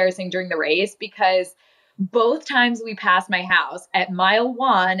incredibly embarrassing during the race, because both times we passed my house at mile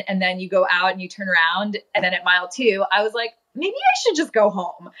 1, and then you go out and you turn around, and then at mile 2, I was like, maybe I should just go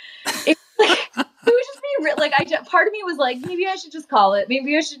home. It was just me, like, part of me was like, maybe I should just call it.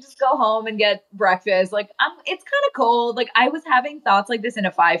 Maybe I should just go home and get breakfast. Like, it's kind of cold. Like, I was having thoughts like this in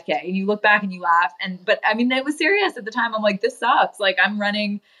a 5K, and you look back and you laugh. But I mean, it was serious at the time. I'm like, this sucks. Like, I'm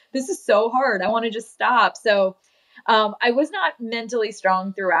running. This is so hard. I want to just stop. So, I was not mentally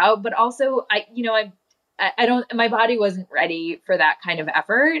strong throughout, but also my body wasn't ready for that kind of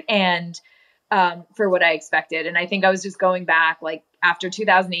effort. And, for what I expected. And I think I was just going back, like, after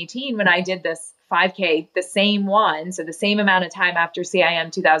 2018, when I did this 5K, the same one, so the same amount of time after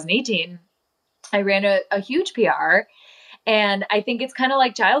CIM 2018, I ran a huge PR. And I think it's kind of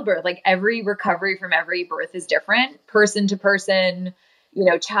like childbirth. Like, every recovery from every birth is different, person to person,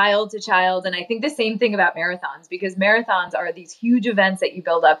 child to child. And I think the same thing about marathons, because marathons are these huge events that you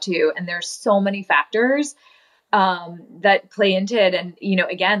build up to, and there's so many factors that play into it. And,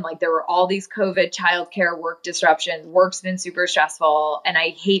 again, like, there were all these COVID childcare work disruptions. Work's been super stressful, and I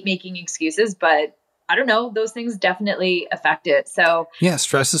hate making excuses, but I don't know, those things definitely affect it. So yeah,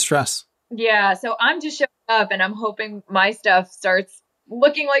 stress is stress. Yeah. So I'm just showing up, and I'm hoping my stuff starts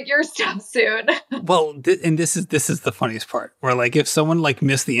looking like your stuff soon. Well, and this is the funniest part, where like if someone like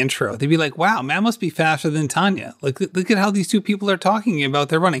missed the intro, they'd be like, wow, Matt must be faster than Tanya. Like, look at how these two people are talking about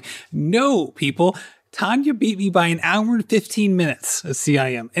their running. No, people. Tanya beat me by 1 hour and 15 minutes at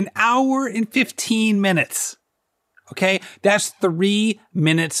CIM. 1 hour and 15 minutes. Okay? That's 3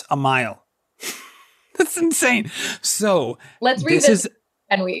 minutes a mile. That's insane. So let's revisit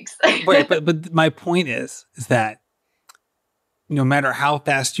 10 weeks. but my point is that no matter how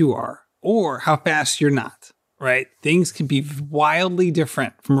fast you are or how fast you're not, right? Things can be wildly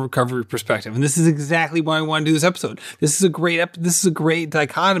different from a recovery perspective. And this is exactly why I want to do this episode. This is a great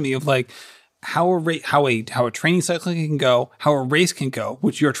dichotomy of like how a training cycle can go, how a race can go,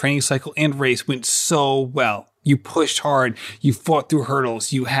 which your training cycle and race went so well. You pushed hard. You fought through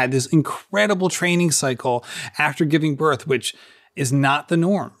hurdles. You had this incredible training cycle after giving birth, which is not the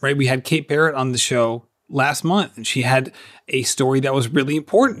norm, right? We had Kate Barrett on the show last month, and she had a story that was really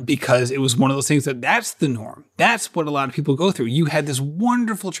important because it was one of those things that's the norm. That's what a lot of people go through. You had this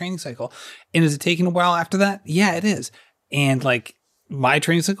wonderful training cycle. And is it taking a while after that? Yeah, it is. And like my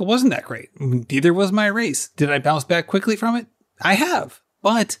training cycle wasn't that great. Neither was my race. Did I bounce back quickly from it? I have.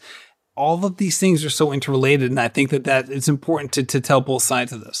 But all of these things are so interrelated. And I think that it's important to tell both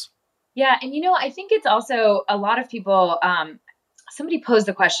sides of this. Yeah. And, I think it's also a lot of people, somebody posed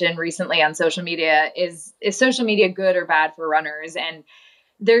the question recently on social media, is social media good or bad for runners? And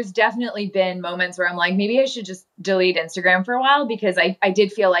there's definitely been moments where I'm like, maybe I should just delete Instagram for a while, because I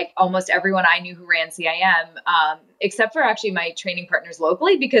did feel like almost everyone I knew who ran CIM, except for actually my training partners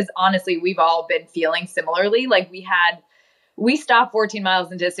locally, because honestly, we've all been feeling similarly. Like we stopped 14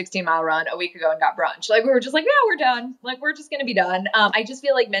 miles into a 16-mile run a week ago and got brunch. Like we were just like, yeah, we're done. Like we're just going to be done. I just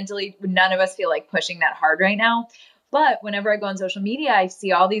feel like mentally, none of us feel like pushing that hard right now. But whenever I go on social media, I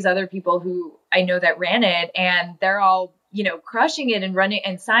see all these other people who I know that ran it, and they're all, crushing it and running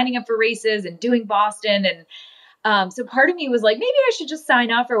and signing up for races and doing Boston. And so part of me was like, maybe I should just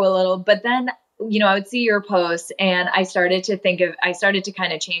sign up for a little. But then, I would see your posts and I started to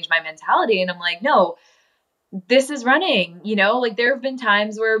kind of change my mentality. And I'm like, no, this is running, like there have been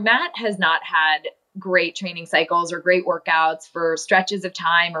times where Matt has not had great training cycles or great workouts for stretches of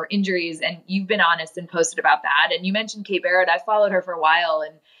time or injuries. And you've been honest and posted about that. And you mentioned Kate Barrett. I followed her for a while,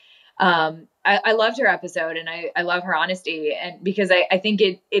 and I loved her episode, and I love her honesty. And because I think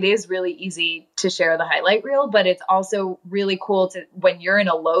it is really easy to share the highlight reel, but it's also really cool to, when you're in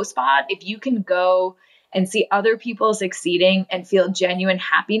a low spot, if you can go and see other people succeeding and feel genuine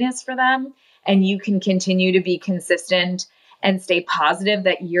happiness for them, and you can continue to be consistent and stay positive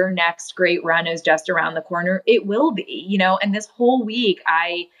that your next great run is just around the corner, it will be, and this whole week,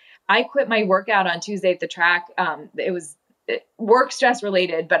 I quit my workout on Tuesday at the track. It was work stress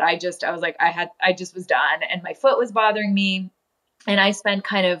related, but I was like, I just was done, and my foot was bothering me. And I spent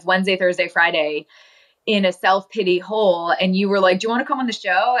kind of Wednesday, Thursday, Friday in a self-pity hole. And you were like, do you want to come on the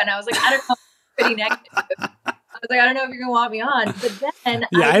show? And I was like, I don't know. Pretty negative. I was like, I don't know if you're going to want me on. But then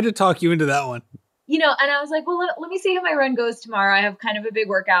I had to talk you into that one. And I was like, well, let me see how my run goes tomorrow. I have kind of a big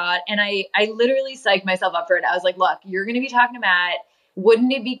workout. And I literally psyched myself up for it. I was like, look, you're going to be talking to Matt.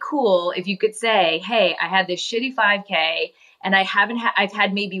 Wouldn't it be cool if you could say, hey, I had this shitty 5K and I've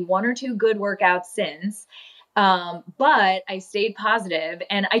had maybe 1 or 2 good workouts since, but I stayed positive,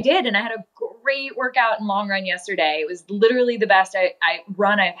 and I did. And I had a great workout and long run yesterday. It was literally the best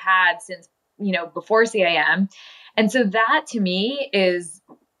run I've had since, before CIM. And so that to me is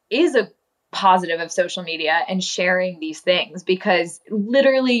a positive of social media and sharing these things, because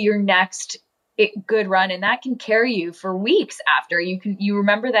literally your next good run, and that can carry you for weeks after. You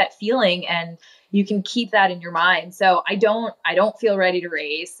remember that feeling, and you can keep that in your mind. So I don't feel ready to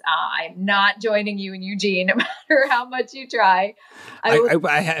race. I'm not joining you in Eugene, no matter how much you try.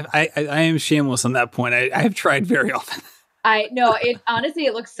 I am shameless on that point. I have tried very often. I know it. Honestly,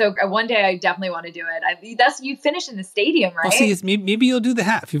 it looks so good. One day I definitely want to do it. You finish in the stadium, right? I'll see. Maybe you'll do the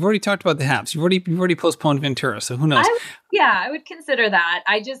half. You've already talked about the halves. You've already postponed Ventura, so who knows? I would consider that.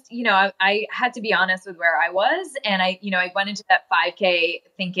 I just, I had to be honest with where I was, and I went into that 5K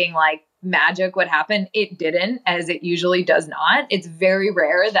thinking like magic would happen. It didn't, as it usually does not. It's very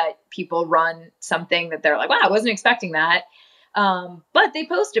rare that people run something that they're like, wow, I wasn't expecting that. But they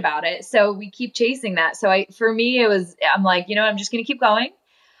post about it. So we keep chasing that. So for me, I'm like, I'm just going to keep going.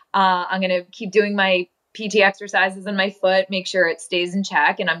 I'm going to keep doing my PT exercises on my foot, make sure it stays in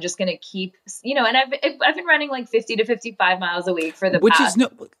check. And I'm just going to keep, and I've been running like 50 to 55 miles a week for the past.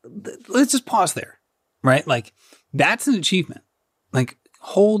 Let's just pause there, right? Like that's an achievement. Like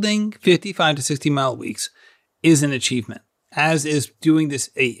holding 55 to 60 mile weeks is an achievement. as is doing this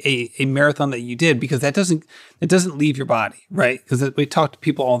a marathon that you did, because it doesn't leave your body, right? Because we talk to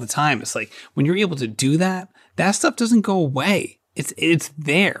people all the time. It's like when you're able to do that, that stuff doesn't go away. It's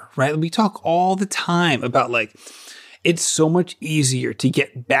there, right? We talk all the time about like, it's so much easier to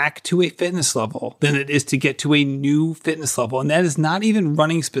get back to a fitness level than it is to get to a new fitness level. And that is not even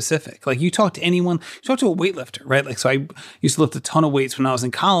running specific. Like you talk to anyone, you talk to a weightlifter, right? Like, so I used to lift a ton of weights when I was in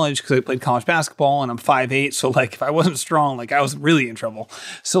college because I played college basketball and I'm 5'8". So like if I wasn't strong, like I was really in trouble.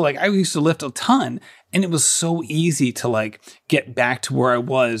 So like I used to lift a ton and it was so easy to like get back to where I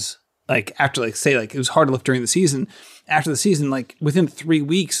was like after like say like it was hard to lift during the season. After the season, like within 3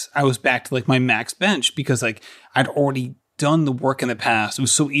 weeks, I was back to like my max bench because like I'd already done the work in the past. It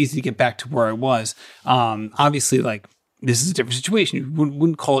was so easy to get back to where I was. Obviously, like this is a different situation. You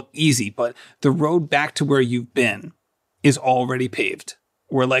wouldn't call it easy, but the road back to where you've been is already paved.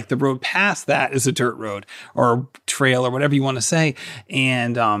 Where like the road past that is a dirt road or a trail or whatever you want to say.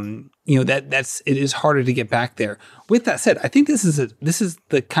 And, it is harder to get back there. With that said, I think this is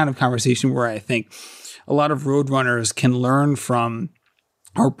the kind of conversation where I think a lot of road runners can learn from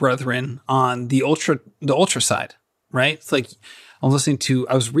our brethren on the ultra side, right? It's like I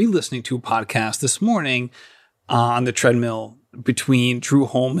was re-listening to a podcast this morning on the treadmill between Drew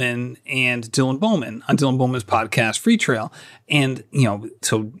Holman and Dylan Bowman on Dylan Bowman's podcast, Free Trail. And,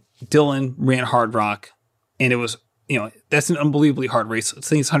 so Dylan ran Hard Rock and it was, that's an unbelievably hard race. I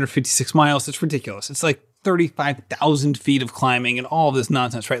think it's 156 miles. It's ridiculous. It's like 35,000 feet of climbing and all of this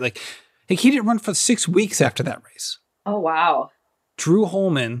nonsense, right? Like he didn't run for 6 weeks after that race. Oh, wow. Drew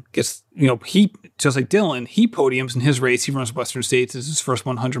Holman gets, he, just like Dylan, he podiums in his race. He runs Western States. This is his first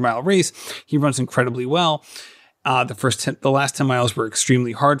 100-mile race. He runs incredibly well. The last 10 miles were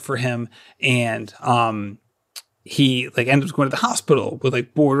extremely hard for him. And he like ended up going to the hospital with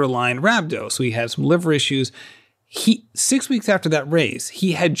like borderline rhabdo. So he had some liver issues. 6 weeks after that race,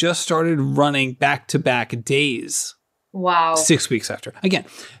 he had just started running back-to-back days. Wow. 6 weeks after. Again,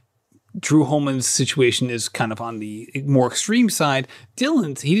 Drew Holman's situation is kind of on the more extreme side.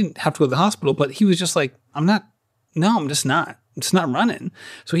 Dylan's, he didn't have to go to the hospital, but he was just like, I'm just not running.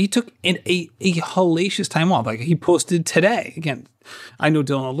 So he took a hellacious time off. Like he posted today. Again, I know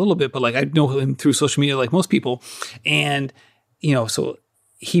Dylan a little bit, but like I know him through social media like most people. And, so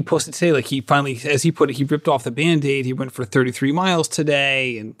he posted today, like he finally, as he put it, he ripped off the Band-Aid. He went for 33 miles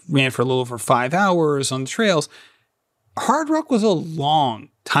today and ran for a little over 5 hours on the trails. Hard Rock was a long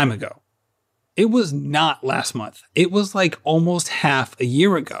time ago. It was not last month. It was like almost half a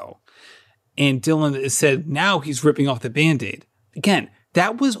year ago. And Dylan has said now he's ripping off the Band-Aid. Again,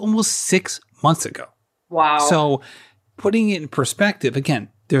 that was almost 6 months ago. Wow. So putting it in perspective, again,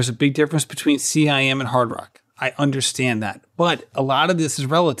 there's a big difference between CIM and Hard Rock. I understand that, but a lot of this is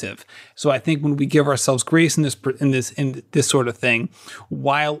relative. So I think when we give ourselves grace in this sort of thing,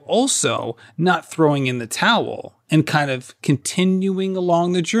 while also not throwing in the towel and kind of continuing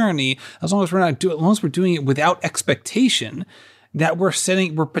along the journey, as long as we're doing it without expectation, that we're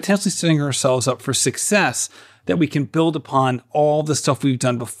potentially setting ourselves up for success, that we can build upon all the stuff we've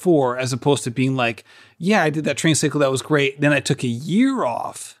done before, as opposed to being like, yeah, I did that train cycle, that was great. Then I took a year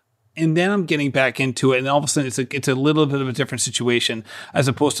off. And then I'm getting back into it, and all of a sudden it's a little bit of a different situation, as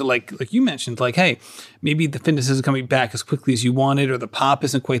opposed to like you mentioned, like, hey, maybe the fitness isn't coming back as quickly as you wanted, or the pop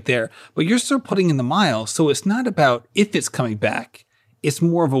isn't quite there, but you're still putting in the miles. So it's not about if it's coming back; it's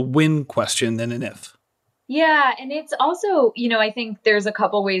more of a when question than an if. Yeah, and it's also, I think there's a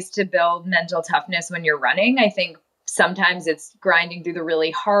couple ways to build mental toughness when you're running. I think sometimes it's grinding through the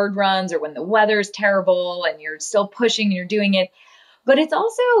really hard runs, or when the weather's terrible and you're still pushing and you're doing it. But it's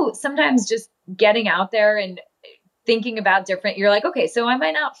also sometimes just getting out there and thinking about you're like, okay, so I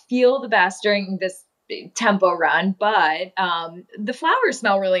might not feel the best during this tempo run, but the flowers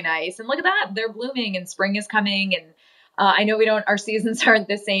smell really nice. And look at that, they're blooming and spring is coming. And I know our seasons aren't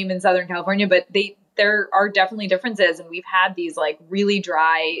the same in Southern California, but there are definitely differences. And we've had these like really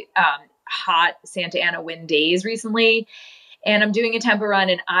dry, hot Santa Ana wind days recently. And I'm doing a tempo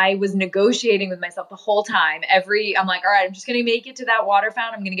run, and I was negotiating with myself the whole time. I'm like, all right, I'm just going to make it to that water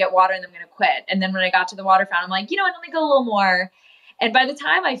fountain. I'm going to get water and I'm going to quit. And then when I got to the water fountain, I'm like, let me go a little more. And by the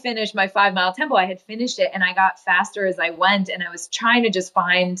time I finished my 5-mile tempo, I had finished it and I got faster as I went. And I was trying to just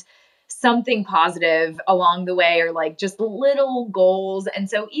find something positive along the way, or like just little goals.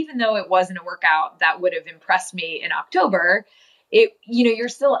 And so even though it wasn't a workout that would have impressed me in October, you're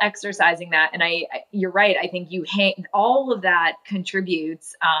still exercising that. And you're right. I think all of that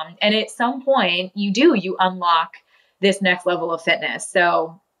contributes. And at some point you unlock this next level of fitness.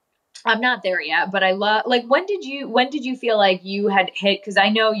 So I'm not there yet, but I love, like, when did you feel like you had hit? Cause I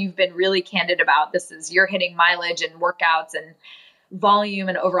know you've been really candid about this, is you're hitting mileage and workouts and volume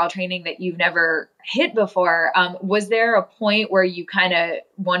and overall training that you've never hit before. Was there a point where you kind of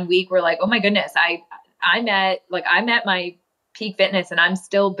one week were like, oh my goodness, I'm at my peak fitness and I'm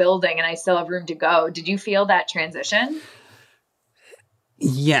still building and I still have room to go. Did you feel that transition?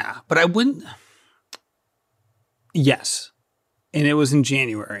 Yeah, but I wouldn't. Yes. And it was in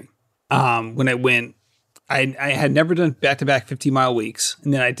January. When I went, I had never done back-to-back 50-mile weeks,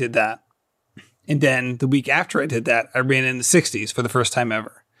 and then I did that. And then the week after I did that, I ran in the 60s for the first time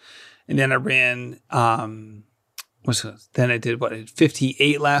ever. And then I ran, then I did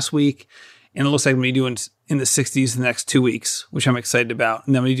 58 last week, and it looks like I'm going to be doing in the 60s the next 2 weeks, which I'm excited about.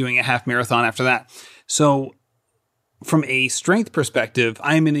 And then I'm going to be doing a half marathon after that. So from a strength perspective,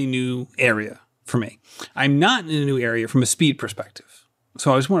 I'm in a new area for me. I'm not in a new area from a speed perspective.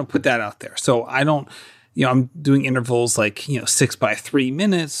 So I just want to put that out there. So I don't, I'm doing intervals like, 6 by 3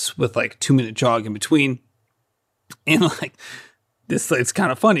 minutes with like 2-minute jog in between. And like this, it's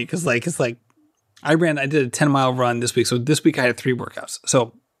kind of funny because it's like I did a 10-mile run this week. So this week I had 3 workouts.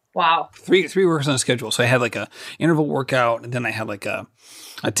 So wow, three workouts on a schedule. So I had like a interval workout, and then I had like a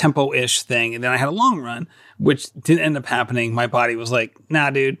tempo-ish thing. And then I had a long run, which didn't end up happening. My body was like, nah,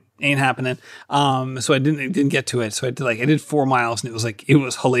 dude. Ain't happening. So I didn't get to it. So I did 4 miles, and it was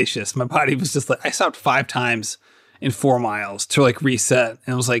hellacious. My body was just like, I stopped 5 times in 4 miles to like reset.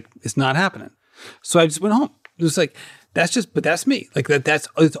 And I was like, it's not happening. So I just went home. It was like, but that's me. Like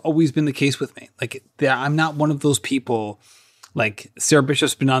it's always been the case with me. Like I'm not one of those people. Like Sarah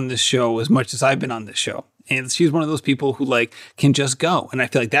Bishop's been on this show as much as I've been on this show. And she's one of those people who like can just go. And I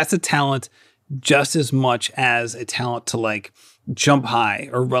feel like that's a talent just as much as a talent to like jump high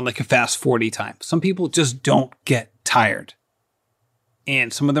or run like a fast 40 time. Some people just don't get tired.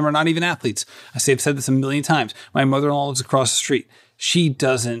 And some of them are not even athletes. I've said this a million times. My mother-in-law lives across the street. She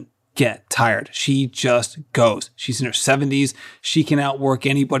doesn't get tired. She just goes. She's in her 70s. She can outwork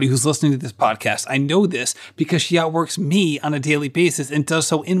anybody who's listening to this podcast. I know this because she outworks me on a daily basis and does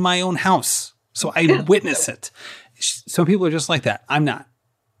so in my own house. So I witness it. Some people are just like that. I'm not.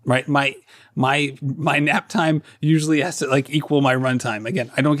 Right? My nap time usually has to like equal my run time.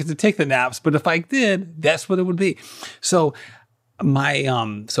 Again, I don't get to take the naps, but if I did, that's what it would be. So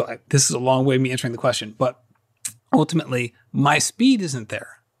this is a long way of me answering the question, but ultimately my speed isn't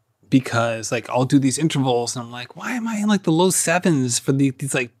there because like I'll do these intervals and I'm like, why am I in like the low 7s for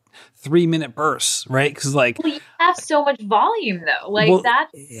these like 3-minute bursts, right? Because like, well, you have so much volume though. Like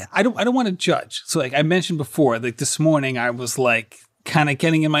yeah, I don't want to judge. So like I mentioned before, like this morning I was like kind of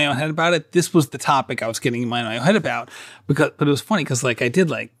getting in my own head about it. This was the topic I was getting in my own head about but it was funny because like I did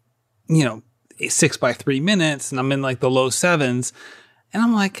like, 6 by 3 minutes and I'm in like the low 7s and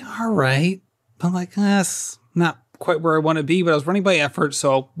I'm like, all right. I'm like, that's not quite where I want to be, but I was running by effort.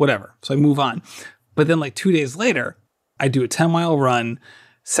 So whatever. So I move on. But then like 2 days later, I do a 10-mile run,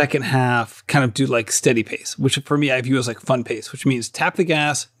 second half, kind of do like steady pace, which for me, I view as like fun pace, which means tap the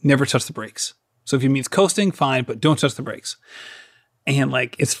gas, never touch the brakes. So if it means coasting, fine, but don't touch the brakes. And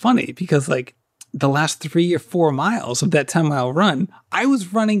like, it's funny because like the last 3 or 4 miles of that 10-mile run, I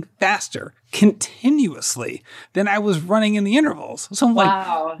was running faster continuously than I was running in the intervals. So I'm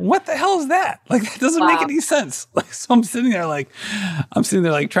like, what the hell is that? Like, that doesn't make any sense. Like, so I'm sitting there like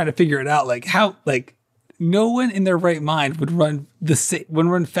trying to figure it out. Like how, like no one in their right mind would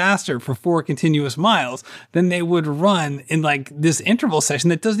run faster for 4 continuous miles than they would run in like this interval session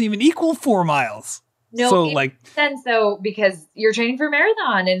that doesn't even equal 4 miles. No, so it like makes sense though, because you're training for a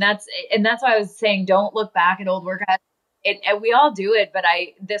marathon, and that's why I was saying don't look back at old workouts. And we all do it, but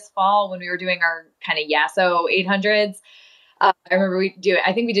this fall when we were doing our kind of Yasso 800s, I remember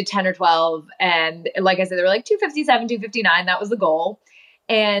I think we did 10 or 12, and like I said, they were like 257, 259. That was the goal,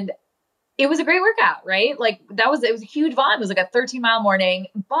 and it was a great workout, right? Like it was a huge volume. It was like a 13-mile morning,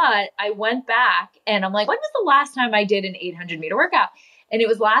 but I went back and I'm like, when was the last time I did an 800-meter workout? And it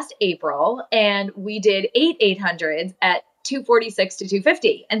was last April, and we did 8 800s at 246 to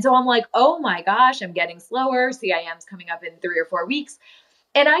 250. And so I'm like, oh my gosh, I'm getting slower. CIM's coming up in 3 or 4 weeks.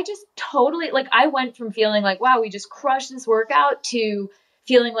 And I just totally, like, I went from feeling like, wow, we just crushed this workout to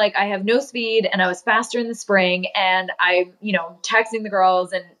feeling like I have no speed and I was faster in the spring. And I'm, texting the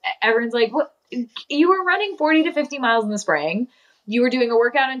girls and everyone's like, what? You were running 40 to 50 miles in the spring. You were doing a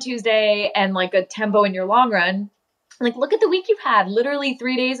workout on Tuesday and like a tempo in your long run. Like, look at the week you've had. Literally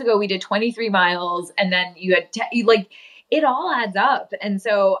 3 days ago, we did 23 miles, and then you had it all adds up. And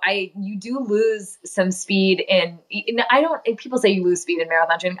so you do lose some speed people say you lose speed in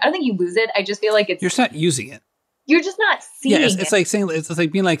marathon training. I don't think you lose it. I just feel like you're not using it. you're just not seeing Yeah, it. it's like saying, it's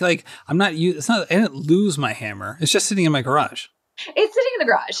like being like, I'm not, it's not, I didn't lose my hammer. It's just sitting in my garage. It's sitting in the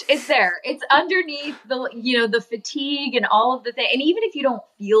garage. It's there. It's underneath the fatigue and all of the thing. And even if you don't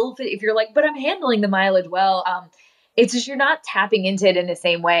feel, if you're like, but I'm handling the mileage well, it's just, you're not tapping into it in the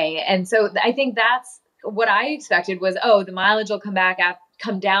same way. And so I think that's what I expected was, oh, the mileage will come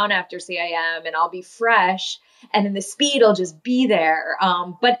down after CIM and I'll be fresh. And then the speed will just be there.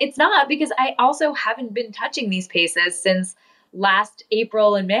 But it's not, because I also haven't been touching these paces since last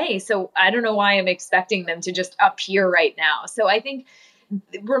April and May. So I don't know why I'm expecting them to just appear right now. So I think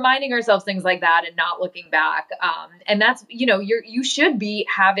reminding ourselves things like that and not looking back. And that's, you should be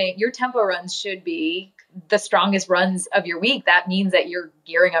having your tempo runs should be the strongest runs of your week. That means that you're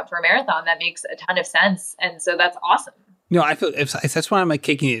gearing up for a marathon. That makes a ton of sense. And so that's awesome. No, I feel that's why I'm like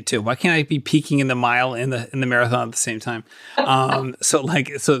kicking it too. Why can't I be peaking in the mile in the marathon at the same time?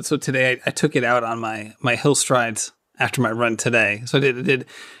 So today I took it out on my hill strides after my run today. So I did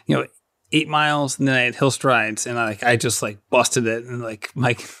 8 miles, and then I had hill strides, and I just like busted it. And like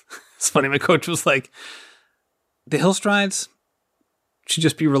it's funny, my coach was like, the hill strides should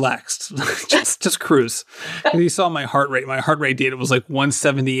just be relaxed, just cruise. And he saw my heart rate. My heart rate data was like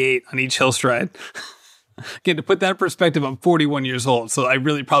 178 on each hill stride. Again, to put that in perspective, I'm 41 years old, so I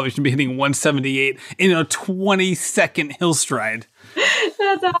really probably should be hitting 178 in a 20-second hill stride.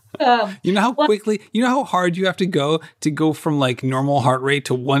 That's awesome. You know how quickly, how hard you have to go from like normal heart rate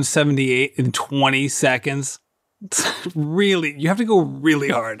to 178 in 20 seconds? Really, you have to go really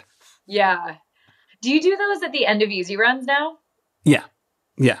hard. Yeah. Do you do those at the end of easy runs now? Yeah.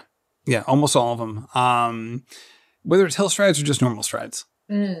 Almost all of them. Whether it's hill strides or just normal strides.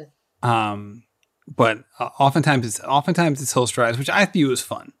 But oftentimes it's hill strides, which I view as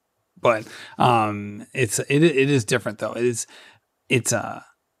fun. But it is different though. It's I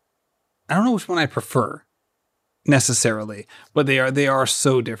don't know which one I prefer necessarily, but they are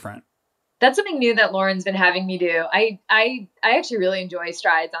so different. That's something new that Lauren's been having me do. I actually really enjoy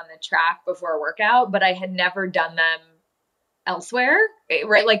strides on the track before a workout, but I had never done them elsewhere.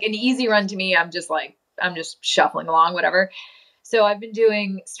 Right? Like an easy run to me, I'm just shuffling along, whatever. So I've been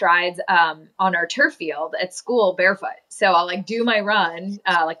doing strides on our turf field at school barefoot. So I'll like do my run,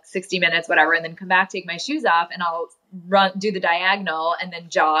 like 60 minutes, whatever, and then come back, take my shoes off, and I'll do the diagonal and then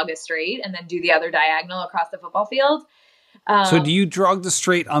jog a straight and then do the other diagonal across the football field. So do you jog the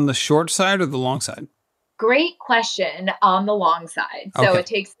straight on the short side or the long side? Great question. On the long side. So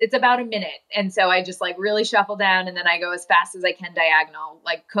okay. It's about a minute. And so I just like really shuffle down, and then I go as fast as I can diagonal,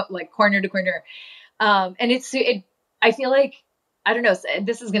 like corner to corner. And I feel like, I don't know,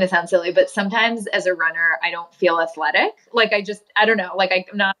 this is going to sound silly, but sometimes as a runner, I don't feel athletic. Like I don't know, like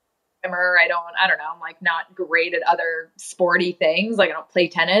I'm not a swimmer. I don't know. I'm like not great at other sporty things. Like I don't play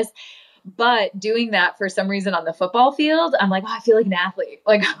tennis, but doing that for some reason on the football field, I'm like, oh, I feel like an athlete,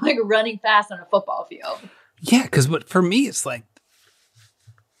 like running fast on a football field. Yeah. But for me, it's like,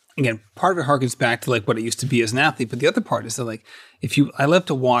 again, part of it harkens back to like what I used to be as an athlete. But the other part is that like, I love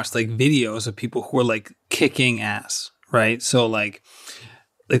to watch like videos of people who are like kicking ass. Right. So like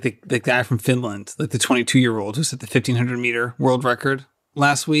the guy from Finland, like the 22-year-old who set the 1500 meter world record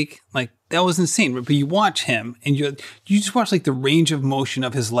last week, like that was insane. But you watch him and you just watch like the range of motion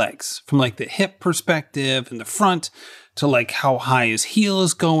of his legs from like the hip perspective in the front to like how high his heel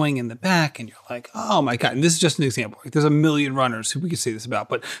is going in the back. And you're like, oh my God. And this is just an example. Like there's a million runners who we could say this about,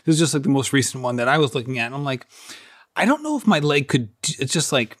 but this is just like the most recent one that I was looking at. And I'm like, I don't know if my leg could, it's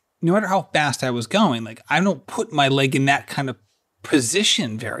just like, no matter how fast I was going, like I don't put my leg in that kind of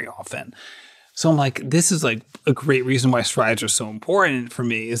position very often. So I'm like, this is like a great reason why strides are so important for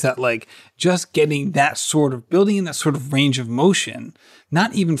me, is that like just building in that sort of range of motion,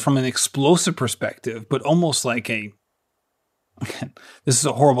 not even from an explosive perspective, but almost like this is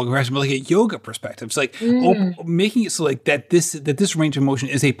a horrible comparison, but like a yoga perspective. It's like making it so like that this range of motion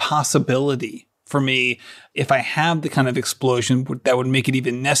is a possibility for me if I have the kind of explosion that would make it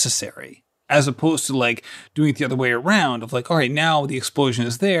even necessary, as opposed to like doing it the other way around of like, all right, now the explosion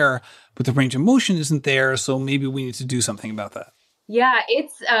is there, but the range of motion isn't there. So maybe we need to do something about that. Yeah,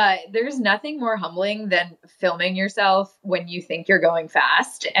 it's there's nothing more humbling than filming yourself when you think you're going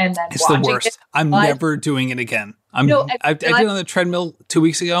fast and then it's watching the worst. I'm never doing it again. I did it on the treadmill 2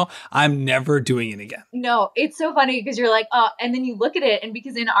 weeks ago. I'm never doing it again. No, it's so funny because you're like, oh, and then you look at it, and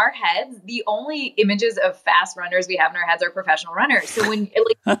because in our heads, the only images of fast runners we have in our heads are professional runners. So when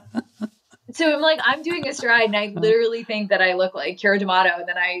so I'm like, I'm doing a stride and I literally think that I look like Kira D'Amato, and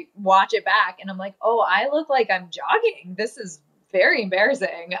then I watch it back and I'm like, oh, I look like I'm jogging. This is very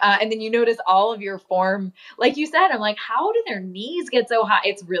embarrassing. And then you notice all of your form, like you said, I'm like, how do their knees get so high?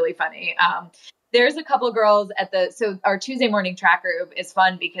 It's really funny. there's a couple of girls so our Tuesday morning track group is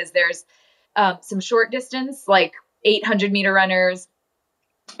fun because there's some short distance, like 800-meter runners.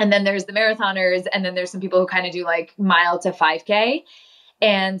 And then there's the marathoners. And then there's some people who kind of do like mile to 5K.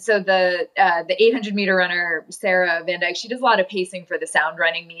 And so the 800-meter runner, Sarah Van Dyke, she does a lot of pacing for the sound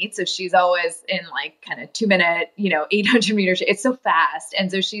running meet. So she's always in like kind of 2-minute, 800 meters. It's so fast. And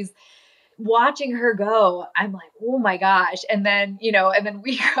so she's watching her go. I'm like, oh my gosh. And then, and then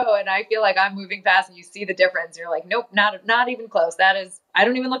we go and I feel like I'm moving fast and you see the difference. You're like, nope, not even close. I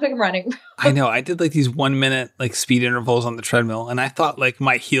don't even look like I'm running. I know. I did like these 1 minute like speed intervals on the treadmill. And I thought like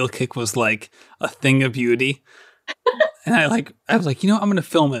my heel kick was like a thing of beauty. And I was like, I'm going to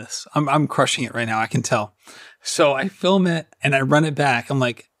film this. I'm crushing it right now. I can tell. So I film it and I run it back. I'm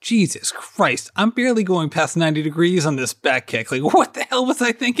like, Jesus Christ, I'm barely going past 90 degrees on this back kick. Like, what the hell was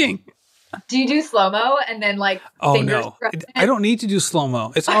I thinking? Do you do slow-mo and then like, oh no, I don't need to do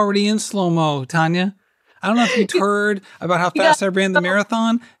slow-mo. It's already in slow-mo, Tanya. I don't know if you heard about how fast I ran the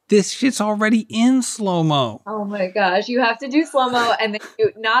marathon. This shit's already in slow-mo. Oh my gosh. You have to do slow-mo. And then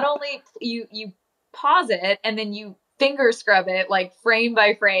you not only you pause it and then you finger scrub it like frame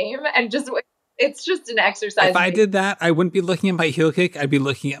by frame and it's just an exercise. If I did that, I wouldn't be looking at my heel kick. I'd be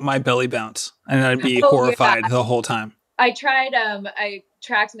looking at my belly bounce and I'd be horrified the whole time. I tried,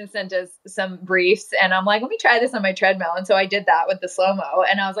 Tracksmith sent us some briefs and I'm like, let me try this on my treadmill. And so I did that with the slow-mo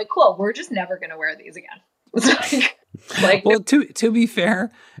and I was like, cool, we're just never going to wear these again. Well, to be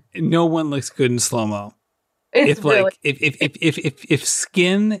fair, no one looks good in slow-mo. If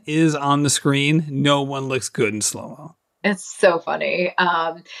skin is on the screen, no one looks good in slow-mo. It's so funny.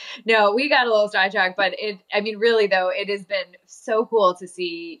 No, we got a little sidetracked, but really though, it has been so cool to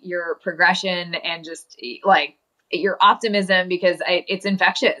see your progression and just like your optimism because it's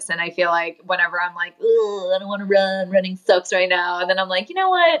infectious. And I feel like whenever I'm like, oh, I don't want to running sucks right now. And then I'm like, you know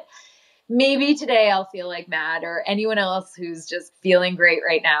what? Maybe today I'll feel like Matt or anyone else who's just feeling great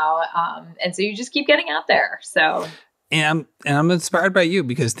right now. And so you just keep getting out there. So, and I'm inspired by you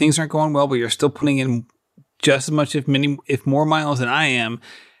because things aren't going well, but you're still putting in just as much, if more miles than I am.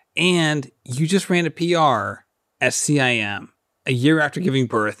 And you just ran a PR at CIM a year after giving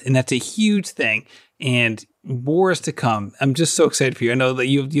birth. And that's a huge thing. And more is to come. I'm just so excited for you. I know that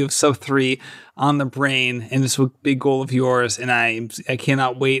you have sub 3 on the brain and it's a big goal of yours. And I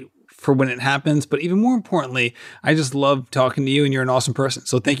cannot wait for when it happens. But even more importantly, I just love talking to you and you're an awesome person.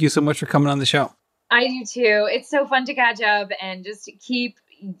 So thank you so much for coming on the show. I do too. It's so fun to catch up and just keep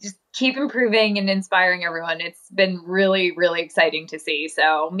improving and inspiring everyone. It's been really, really exciting to see.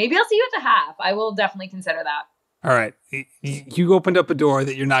 So maybe I'll see you at the half. I will definitely consider that. All right. You opened up a door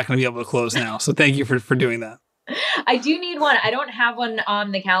that you're not going to be able to close now. So thank you for doing that. I do need one. I don't have one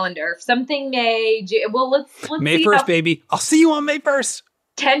on the calendar. Something let's May 1st, baby. I'll see you on May 1st.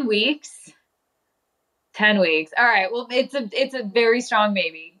 10 weeks. 10 weeks. All right. Well, it's a very strong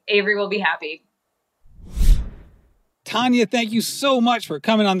maybe. Avery will be happy. Tanya, thank you so much for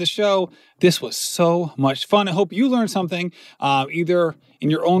coming on the show. This was so much fun. I hope you learned something, either in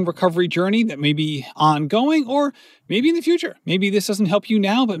your own recovery journey that may be ongoing or maybe in the future. Maybe this doesn't help you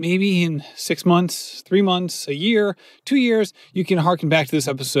now, but maybe in 6 months, 3 months, a year, 2 years, you can harken back to this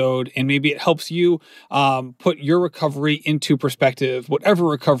episode and maybe it helps you put your recovery into perspective, whatever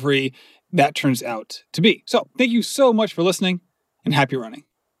recovery that turns out to be. So thank you so much for listening and happy running.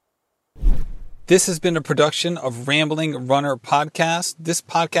 This has been a production of Rambling Runner Podcast. This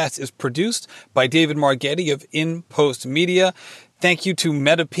podcast is produced by David Margetti of In Post Media. Thank you to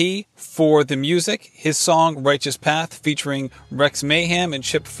Meta P for the music. His song Righteous Path featuring Rex Mayhem and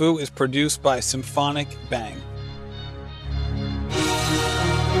Chip Fu is produced by Symphonic Bang.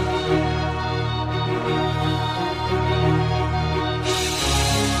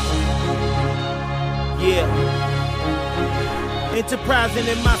 Yeah. Enterprising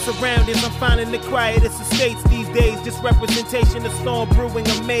in my surroundings, I'm finding the quietest estates these days. Just representation of storm brewing,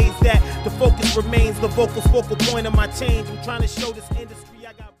 amazed that the focus remains the focal point of my change. I'm trying to show this industry.